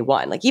it from day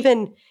one. Like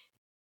even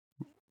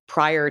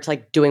prior to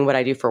like doing what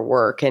I do for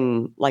work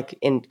and like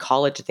in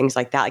college and things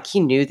like that, like he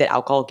knew that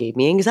alcohol gave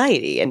me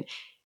anxiety and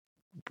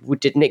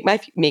didn't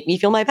make me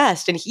feel my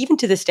best. And even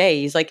to this day,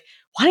 he's like,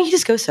 why don't you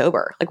just go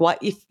sober? Like what,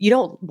 if you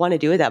don't want to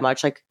do it that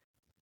much, like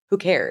who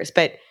cares?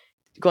 But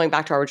going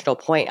back to our original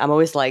point, I'm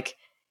always like,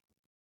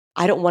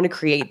 I don't want to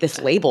create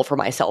this label for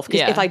myself.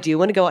 Because if I do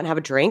want to go out and have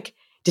a drink,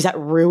 does that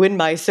ruin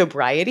my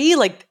sobriety?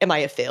 Like, am I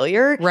a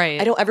failure?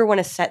 Right. I don't ever want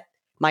to set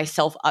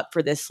myself up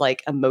for this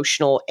like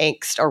emotional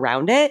angst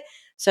around it.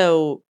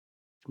 So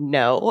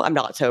no, I'm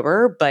not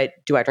sober, but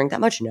do I drink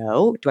that much?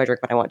 No. Do I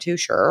drink when I want to?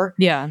 Sure.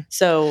 Yeah.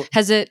 So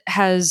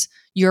has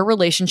your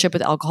relationship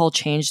with alcohol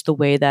changed the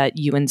way that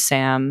you and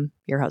Sam,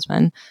 your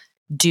husband,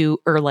 do,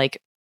 or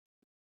like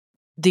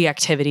the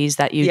activities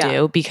that you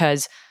do?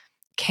 Because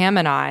Cam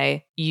and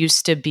I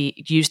used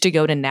to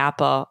go to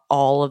Napa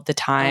all of the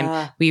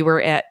time. We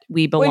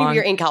belonged when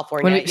you're in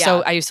California.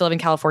 So I used to live in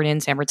California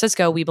and San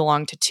Francisco. We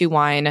belonged to two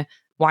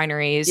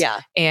wineries. Yeah.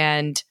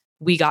 And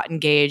we got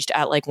engaged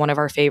at like one of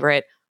our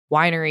favorite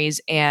wineries.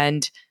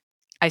 And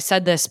I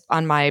said this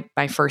on my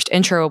first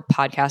intro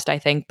podcast, I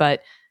think,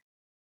 but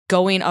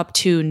going up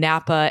to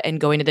Napa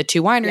and going to the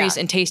two wineries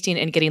and tasting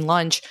and getting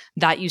lunch,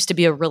 that used to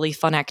be a really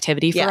fun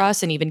activity for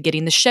us. And even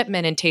getting the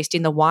shipment and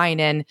tasting the wine.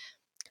 And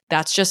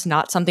that's just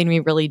not something we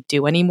really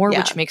do anymore,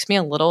 which makes me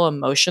a little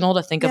emotional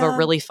to think of a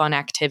really fun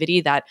activity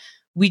that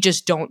we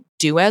just don't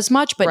do as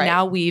much. But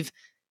now we've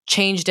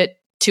changed it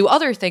to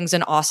other things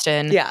in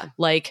Austin.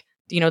 Like,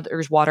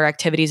 there's water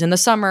activities in the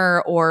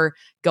summer, or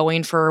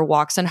going for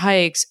walks and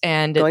hikes,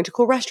 and going to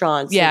cool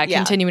restaurants.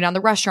 Continuing on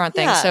the restaurant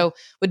thing. So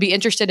would be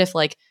interested if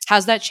like,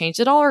 has that changed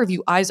at all? Or have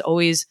you guys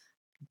always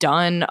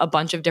done a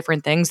bunch of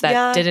different things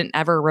that didn't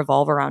ever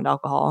revolve around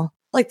alcohol?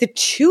 Like the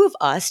two of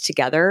us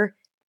together,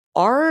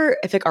 I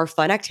think our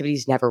fun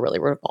activities never really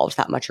revolved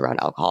that much around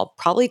alcohol.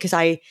 Probably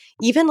because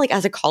even like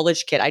as a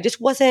college kid, I just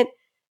wasn't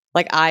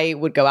like, I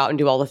would go out and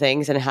do all the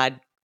things and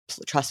had,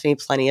 trust me,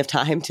 plenty of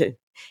time to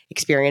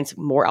experience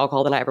more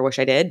alcohol than I ever wish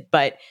I did.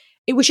 But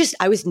it was just,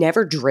 I was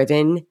never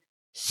driven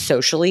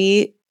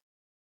socially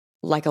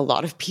like a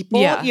lot of people,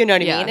 you know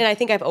what I mean? And I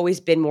think I've always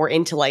been more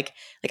into like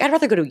I'd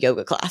rather go to a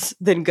yoga class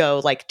than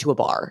go like to a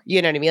bar,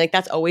 you know what I mean? Like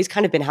that's always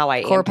kind of been how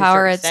I Core am.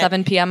 Power at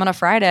 7 p.m. on a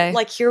Friday.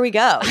 Like, here we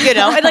go,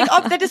 and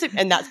like, that doesn't,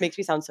 and that makes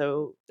me sound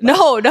so, like,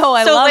 no,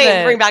 I so love lame,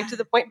 it. bring back to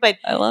the point, but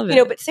I love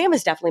it. But Sam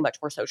is definitely much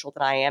more social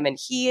than I am. And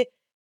he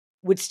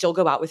would still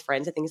go out with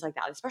friends and things like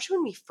that, especially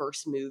when we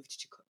first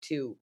moved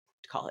to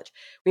college.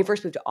 When we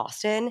first moved to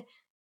Austin,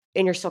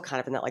 and you're still kind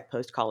of in that like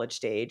post-college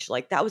stage,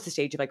 like that was the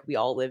stage of like, we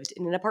all lived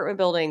in an apartment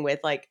building with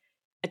like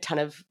a ton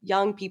of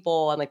young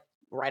people and like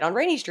right on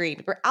Rainy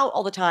Street. We're out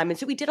all the time. And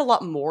so we did a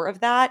lot more of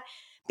that.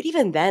 But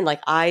even then,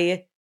 like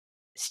I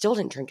still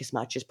didn't drink as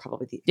much as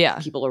probably the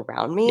people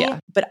around me.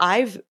 But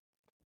I've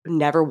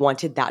never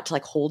wanted that to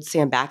like hold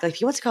Sam back. Like if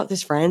he wants to go out with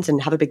his friends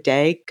and have a big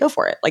day, go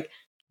for it. Like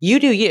you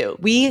do you.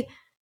 We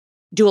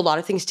do a lot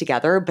of things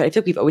together, but I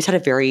feel like we've always had a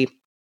very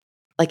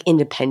like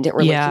independent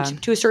relationship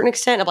to a certain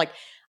extent of like,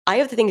 I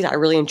have the things that I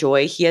really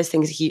enjoy. He has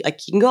things he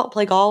can go out and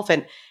play golf,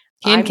 and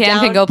he and Cam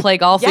can go play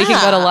golf. We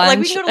can go to lunch. Like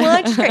we can go to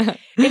lunch. Right.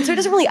 And so it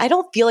doesn't really, I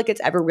don't feel like it's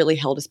ever really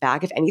held us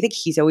back. If anything,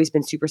 he's always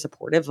been super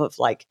supportive of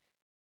like,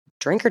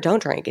 drink or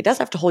don't drink. It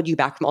doesn't have to hold you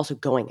back from also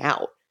going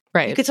out.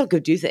 Right. You can still go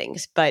do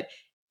things, but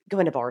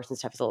going to bars and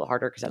stuff is a little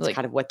harder because that's like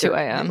kind of what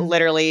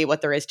literally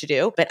what there is to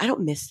do. But I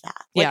don't miss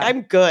that. Like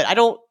I'm good. I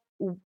don't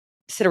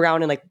sit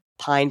around and like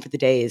pine for the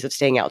days of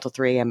staying out till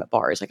 3 a.m. at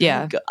bars. Like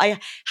I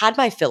had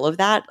my fill of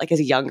that like as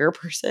a younger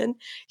person,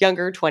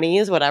 younger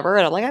 20s, whatever.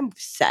 And I'm like, I'm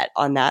set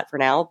on that for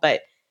now.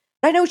 But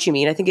I know what you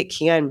mean. I think it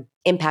can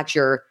impact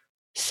your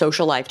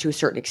social life to a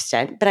certain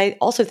extent. But I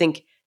also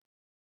think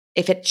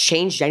if it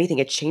changed anything,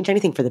 it changed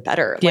anything for the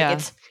better. Like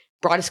it's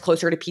brought us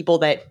closer to people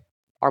that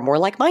are more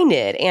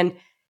like-minded and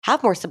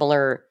have more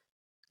similar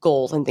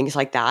goals and things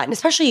like that. And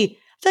especially,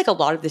 I feel like a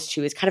lot of this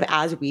too is kind of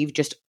as we've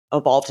just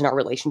evolved in our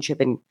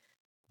relationship, and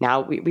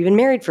now we've been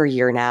married for a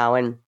year now.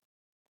 And,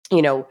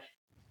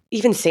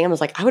 even Sam was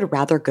like, I would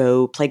rather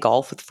go play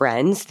golf with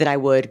friends than I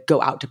would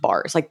go out to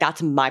bars. Like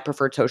that's my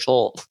preferred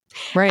social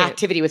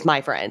activity with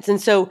my friends.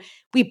 And so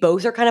we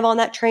both are kind of on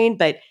that train,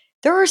 but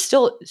there are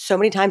still so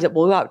many times that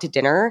we'll go out to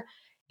dinner.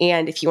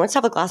 And if he wants to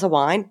have a glass of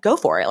wine, go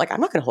for it. Like,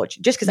 I'm not going to hold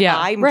you just because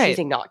I'm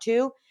choosing not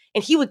to.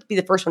 And he would be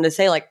the first one to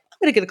say like, I'm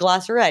going to get a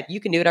glass of red. You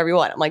can do whatever you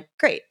want. I'm like,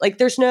 great. Like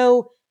there's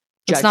no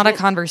judgment. It's not a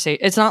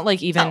conversation. It's not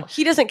like even. No,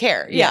 he doesn't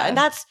care. Yeah. And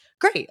that's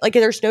great. Like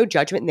there's no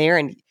judgment there.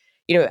 And,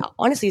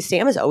 honestly,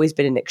 Sam has always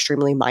been an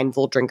extremely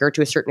mindful drinker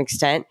to a certain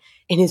extent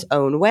in his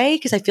own way.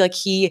 Cause I feel like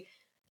he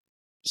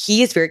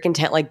is very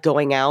content, like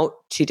going out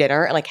to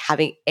dinner and like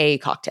having a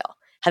cocktail,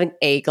 having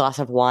a glass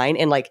of wine.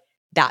 And like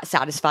that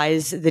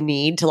satisfies the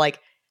need to like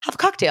have a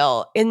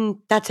cocktail and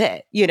that's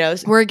it,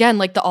 Where again,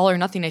 like the all or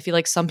nothing, I feel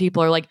like some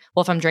people are like,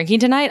 well, if I'm drinking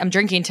tonight, I'm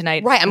drinking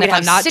tonight. Right. I'm going to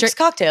have not 6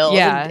 cocktails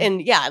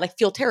and like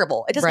feel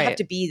terrible. It doesn't have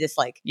to be this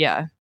like,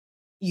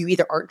 you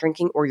either aren't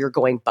drinking or you're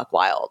going buck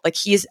wild. Like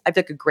I feel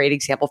like a great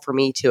example for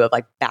me too of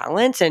like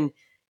balance and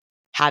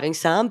having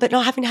some, but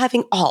not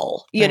having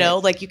all,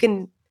 like you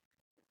can,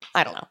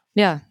 I don't know.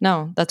 Yeah,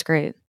 no, that's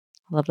great.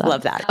 Love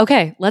that. That.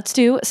 Okay, let's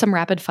do some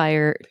rapid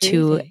fire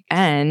to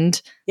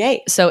end.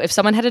 Yay. So if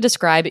someone had to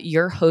describe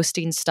your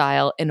hosting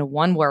style in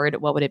one word,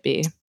 what would it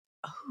be?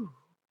 Oh,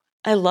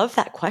 I love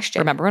that question.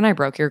 Remember when I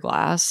broke your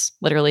glass?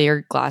 Literally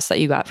your glass that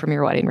you got from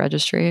your wedding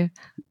registry?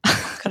 God,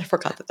 I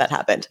forgot that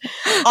happened.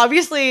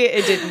 Obviously,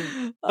 it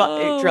didn't.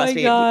 But trust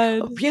me,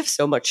 we have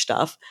so much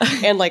stuff.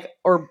 And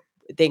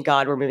thank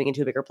God we're moving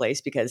into a bigger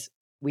place because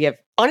we have,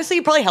 honestly,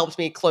 it probably helps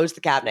me close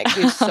the cabinet because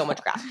we have so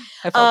much crap.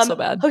 I felt so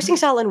bad. Hosting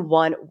style in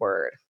one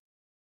word.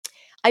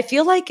 I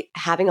feel like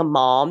having a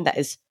mom that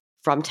is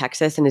from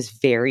Texas and is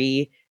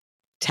very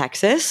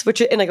Texas,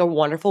 which in like a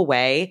wonderful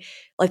way.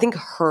 I think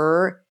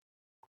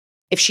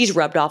if she's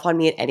rubbed off on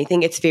me at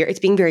anything, it's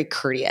being very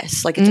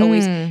courteous. Like it's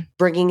always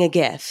bringing a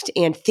gift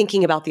and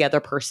thinking about the other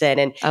person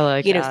and,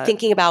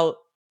 thinking about,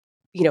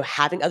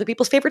 having other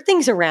people's favorite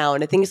things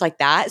around and things like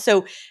that.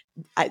 So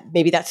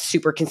maybe that's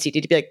super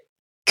conceited to be like,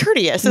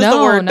 courteous is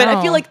the word. But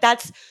I feel like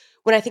that's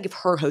when I think of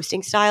her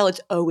hosting style,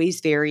 it's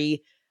always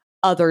very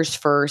others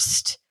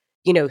first,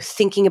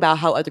 thinking about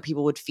how other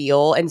people would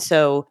feel. And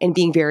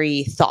being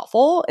very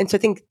thoughtful. And so I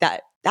think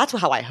that's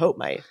how I hope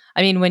my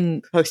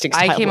when hosting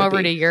style I came would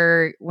over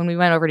be. when we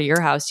went over to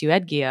your house, you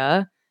had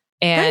Gia.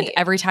 And Right.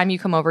 every time you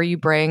come over, you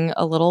bring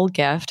a little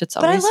gift. It's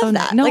But I always love so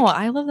that. No, Like,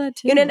 I love that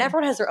too. And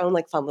everyone has their own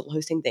like fun little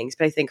hosting things.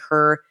 But I think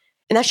and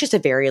that's just a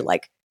very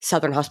like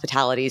Southern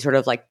hospitality sort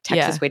of like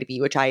Texas way to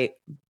be, which I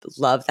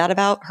love that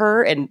about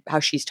her and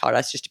how she's taught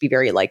us just to be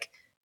very like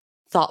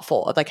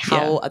thoughtful of like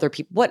how other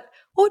people, what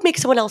would make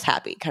someone else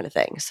happy kind of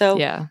thing. So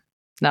yeah.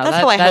 No, that's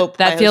how I hope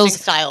that my feels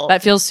hosting style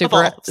that feels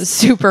evolves.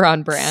 super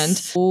on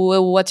brand.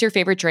 What's your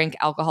favorite drink,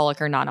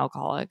 alcoholic or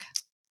non-alcoholic,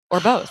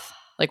 or both?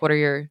 Like, what are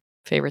your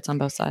favorites on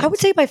both sides? I would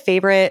say my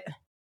favorite.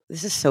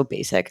 This is so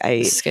basic.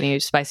 Skinny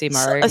spicy A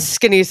marg.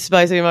 skinny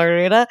spicy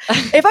margarita.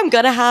 If I'm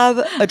gonna have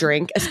a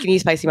drink, a skinny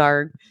spicy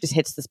marg just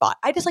hits the spot.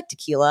 I just like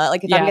tequila.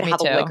 Like if I'm gonna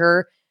have a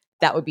liquor,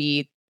 that would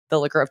be the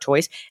liquor of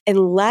choice.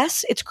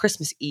 Unless it's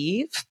Christmas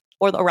Eve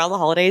or around the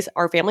holidays,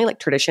 our family like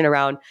tradition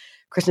around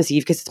Christmas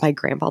Eve, because it's my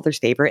grandfather's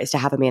favorite, is to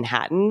have a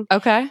Manhattan.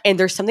 Okay. And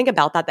there's something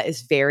about that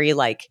is very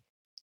like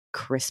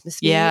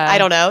Christmas Eve. Yeah. I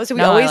don't know. So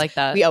I like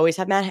that. we always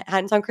have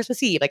Manhattans on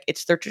Christmas Eve. Like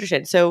it's their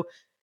tradition. So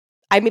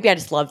I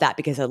just love that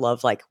because I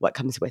love like what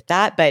comes with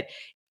that. But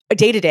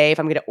day to day, if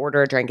I'm going to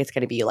order a drink, it's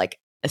going to be like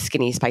a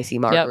skinny, spicy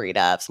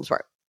margarita of some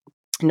sort.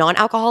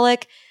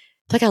 Non-alcoholic,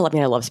 I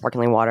love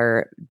sparkling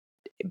water.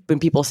 When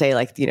people say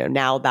like,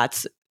 now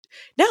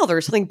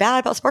there's something bad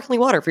about sparkling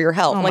water for your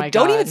health. I'm like,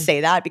 don't even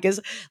say that because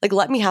like,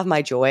 let me have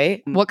my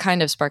joy. What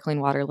kind of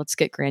sparkling water? Let's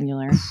get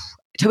granular.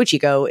 Topo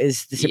Chico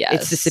is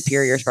it's the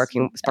superior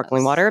sparkling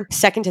water.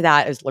 Second to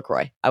that is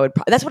LaCroix.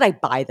 That's what I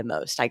buy the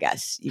most, I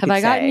guess. Have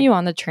I gotten you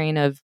on the train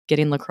of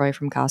getting LaCroix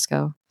from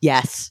Costco?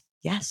 Yes.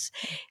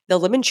 The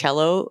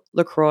limoncello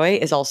LaCroix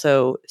is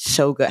also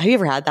so good. Have you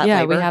ever had that? Yeah,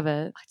 flavor? we have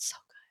it. Oh, it's so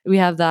good. We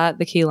have that,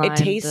 the key lime. It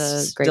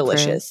tastes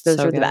delicious. Those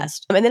are the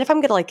best. And then if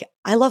I'm gonna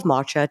I love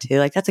matcha too.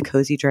 Like that's a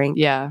cozy drink.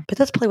 Yeah. But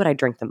that's probably what I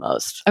drink the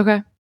most.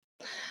 Okay.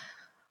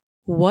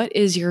 What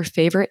is your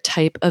favorite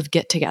type of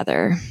get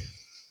together?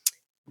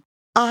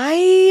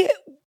 I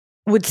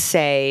would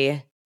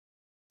say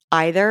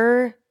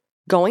either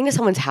going to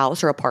someone's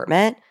house or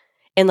apartment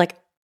and like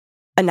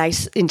a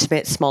nice,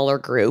 intimate, smaller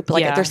group.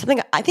 Like if there's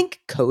something, I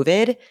think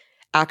COVID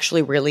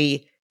actually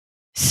really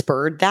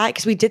spurred that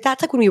because we did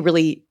that's like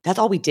when that's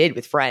all we did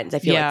with friends. I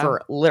feel like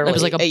for literally it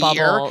was like a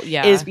bubble.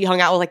 Year is we hung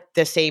out with like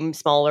the same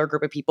smaller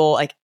group of people.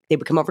 Like they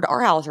would come over to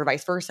our house or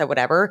vice versa,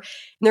 whatever.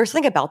 And there's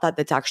something about that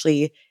that's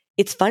actually,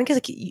 it's fun because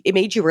like, it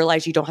made you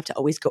realize you don't have to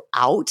always go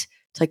out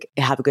to like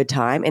have a good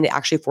time, and it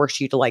actually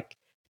forced you to like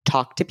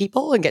talk to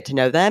people and get to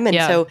know them. And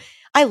so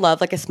I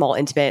love like a small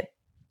intimate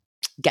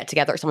get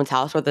together at someone's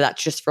house, whether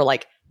that's just for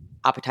like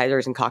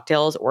appetizers and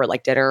cocktails or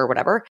like dinner or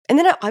whatever. And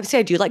then obviously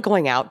I do like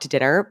going out to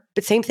dinner,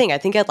 but same thing. I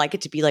think I'd like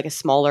it to be like a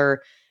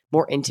smaller,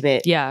 more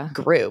intimate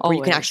group where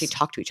you can actually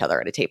talk to each other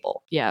at a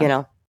table.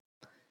 Yeah.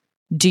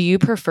 Do you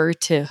prefer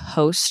to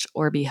host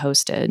or be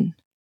hosted?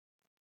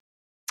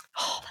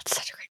 Oh, that's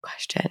such a great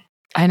question.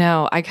 I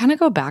know. I kind of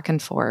go back and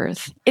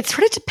forth. It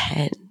sort of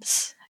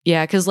depends.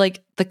 Yeah, because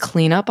like the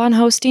cleanup on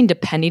hosting,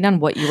 depending on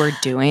what you were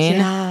doing.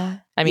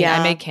 I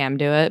made Cam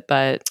do it,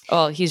 but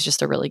he's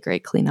just a really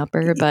great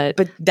cleanupper.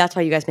 But that's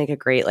why you guys make a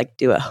great like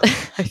duo.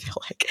 I feel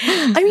like.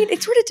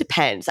 It sort of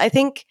depends. I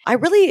think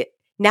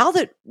now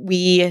that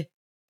we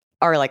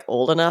are like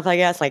old enough, I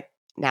guess, like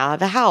now I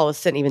have a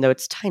house, and even though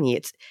it's tiny,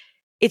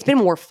 it's been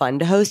more fun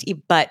to host.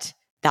 But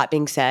that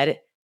being said,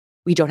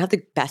 we don't have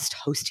the best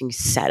hosting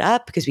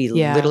setup because we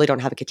literally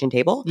don't have a kitchen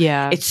table.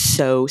 Yeah. It's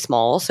so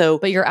small.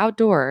 But you're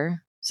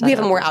outdoor. We have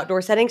a more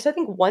outdoor setting. So I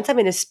think once I'm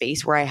in a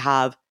space where I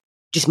have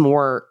just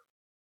more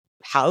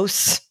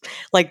house,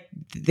 like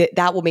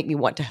that will make me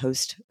want to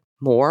host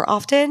more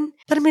often.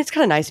 But it's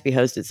kind of nice to be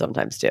hosted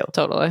sometimes too.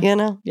 Totally.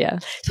 Yeah.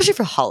 Especially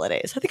for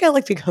holidays. I think I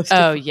like being hosted.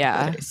 Oh,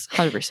 yeah.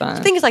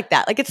 100%. Things like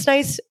that. Like it's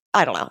nice.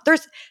 I don't know. I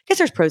guess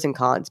there's pros and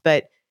cons,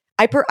 but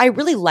I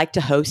really like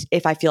to host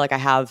if I feel like I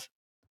have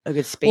a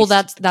good space. Well,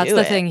 that's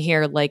the thing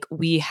here. Like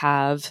we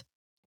have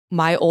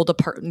my old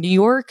apartment, New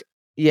York.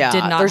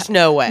 Yeah, there's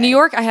no way. New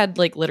York, I had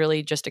like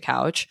literally just a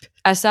couch.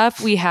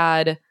 SF, we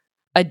had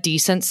a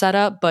decent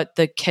setup, but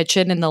the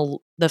kitchen and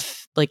the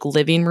like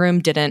living room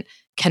didn't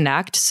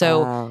connect,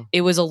 so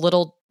it was a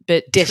little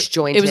bit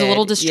disjointed. It was a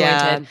little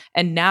disjointed,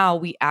 and now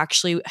we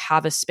actually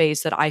have a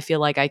space that I feel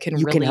like I can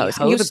really host.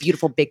 You have a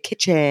beautiful big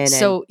kitchen.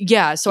 So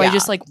I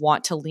just like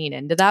want to lean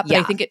into that, but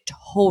I think it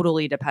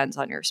totally depends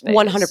on your space.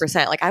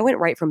 100%. Like I went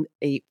right from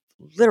a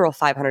literal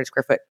 500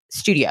 square foot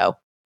studio,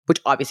 which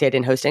obviously I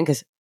didn't host in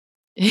because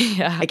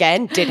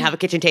again, didn't have a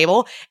kitchen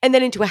table, and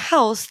then into a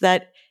house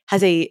that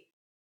has a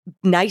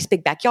nice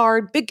big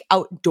backyard, big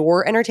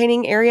outdoor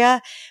entertaining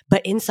area,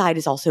 but inside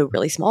is also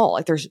really small.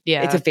 Like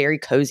it's a very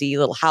cozy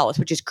little house,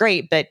 which is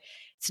great, but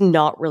it's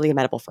not really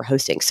amenable for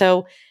hosting.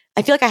 So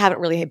I feel like I haven't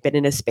really been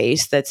in a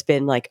space that's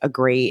been like a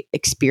great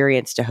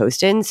experience to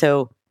host in.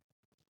 So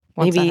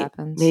once that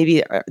happens.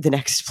 Maybe the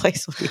next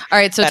place will be. All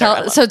right, so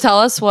tell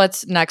us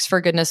what's next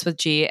for Goodness with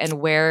G and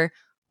where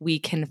we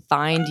can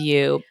find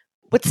you.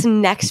 What's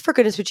next for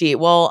Goodness with G?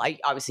 Well,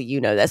 obviously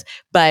you know this,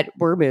 but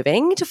we're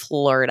moving to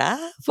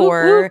Florida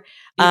for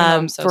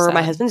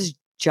my husband's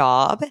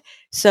job.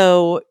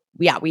 So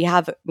yeah, we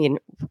have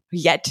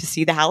yet to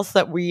see the house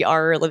that we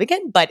are living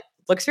in, but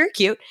looks very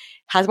cute.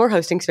 Has more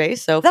hosting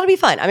space, so that'll be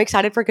fun. I'm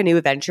excited for a new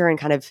adventure and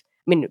kind of.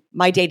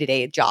 My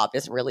day-to-day job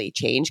doesn't really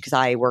change because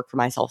I work for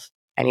myself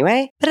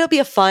anyway. But it'll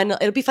be fun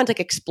to like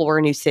explore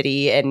a new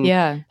city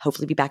and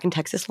hopefully be back in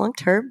Texas long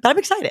term. But I'm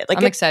excited. Like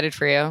I'm excited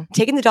for you.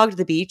 Taking the dog to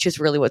the beach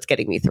is really what's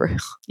getting me through.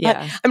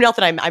 Yeah. Not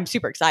that I'm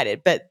super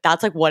excited, but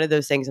that's like one of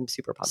those things I'm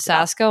super pumped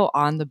about. Sasco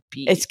on the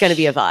beach. It's going to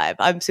be a vibe.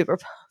 I'm super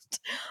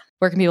pumped.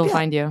 Where can people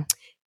find you?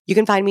 You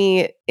can find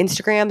me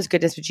Instagram's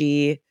Goodness with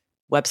G,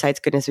 website's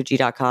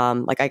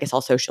goodnesswithg.com. Like I guess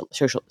all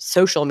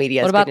social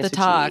media. What about the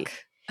talk? G.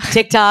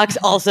 TikTok's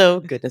also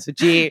Goodness with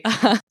G.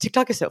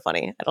 TikTok is so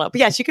funny. I don't know. But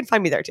yes, you can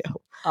find me there too.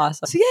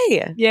 Awesome. So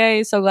yay.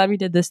 Yay. So glad we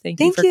did this. Thank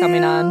you for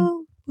coming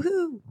on.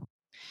 Woo-hoo.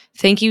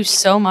 Thank you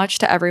so much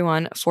to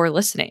everyone for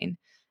listening.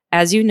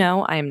 As you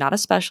know, I am not a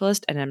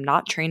specialist and I'm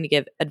not trained to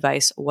give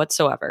advice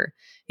whatsoever.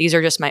 These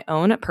are just my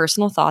own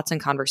personal thoughts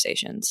and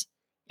conversations.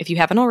 If you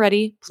haven't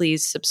already,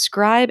 please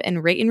subscribe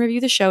and rate and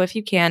review the show if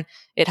you can.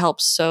 It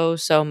helps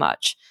so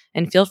much.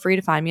 And feel free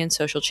to find me on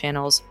social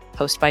channels,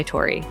 Host by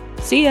Tori.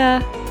 See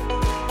ya!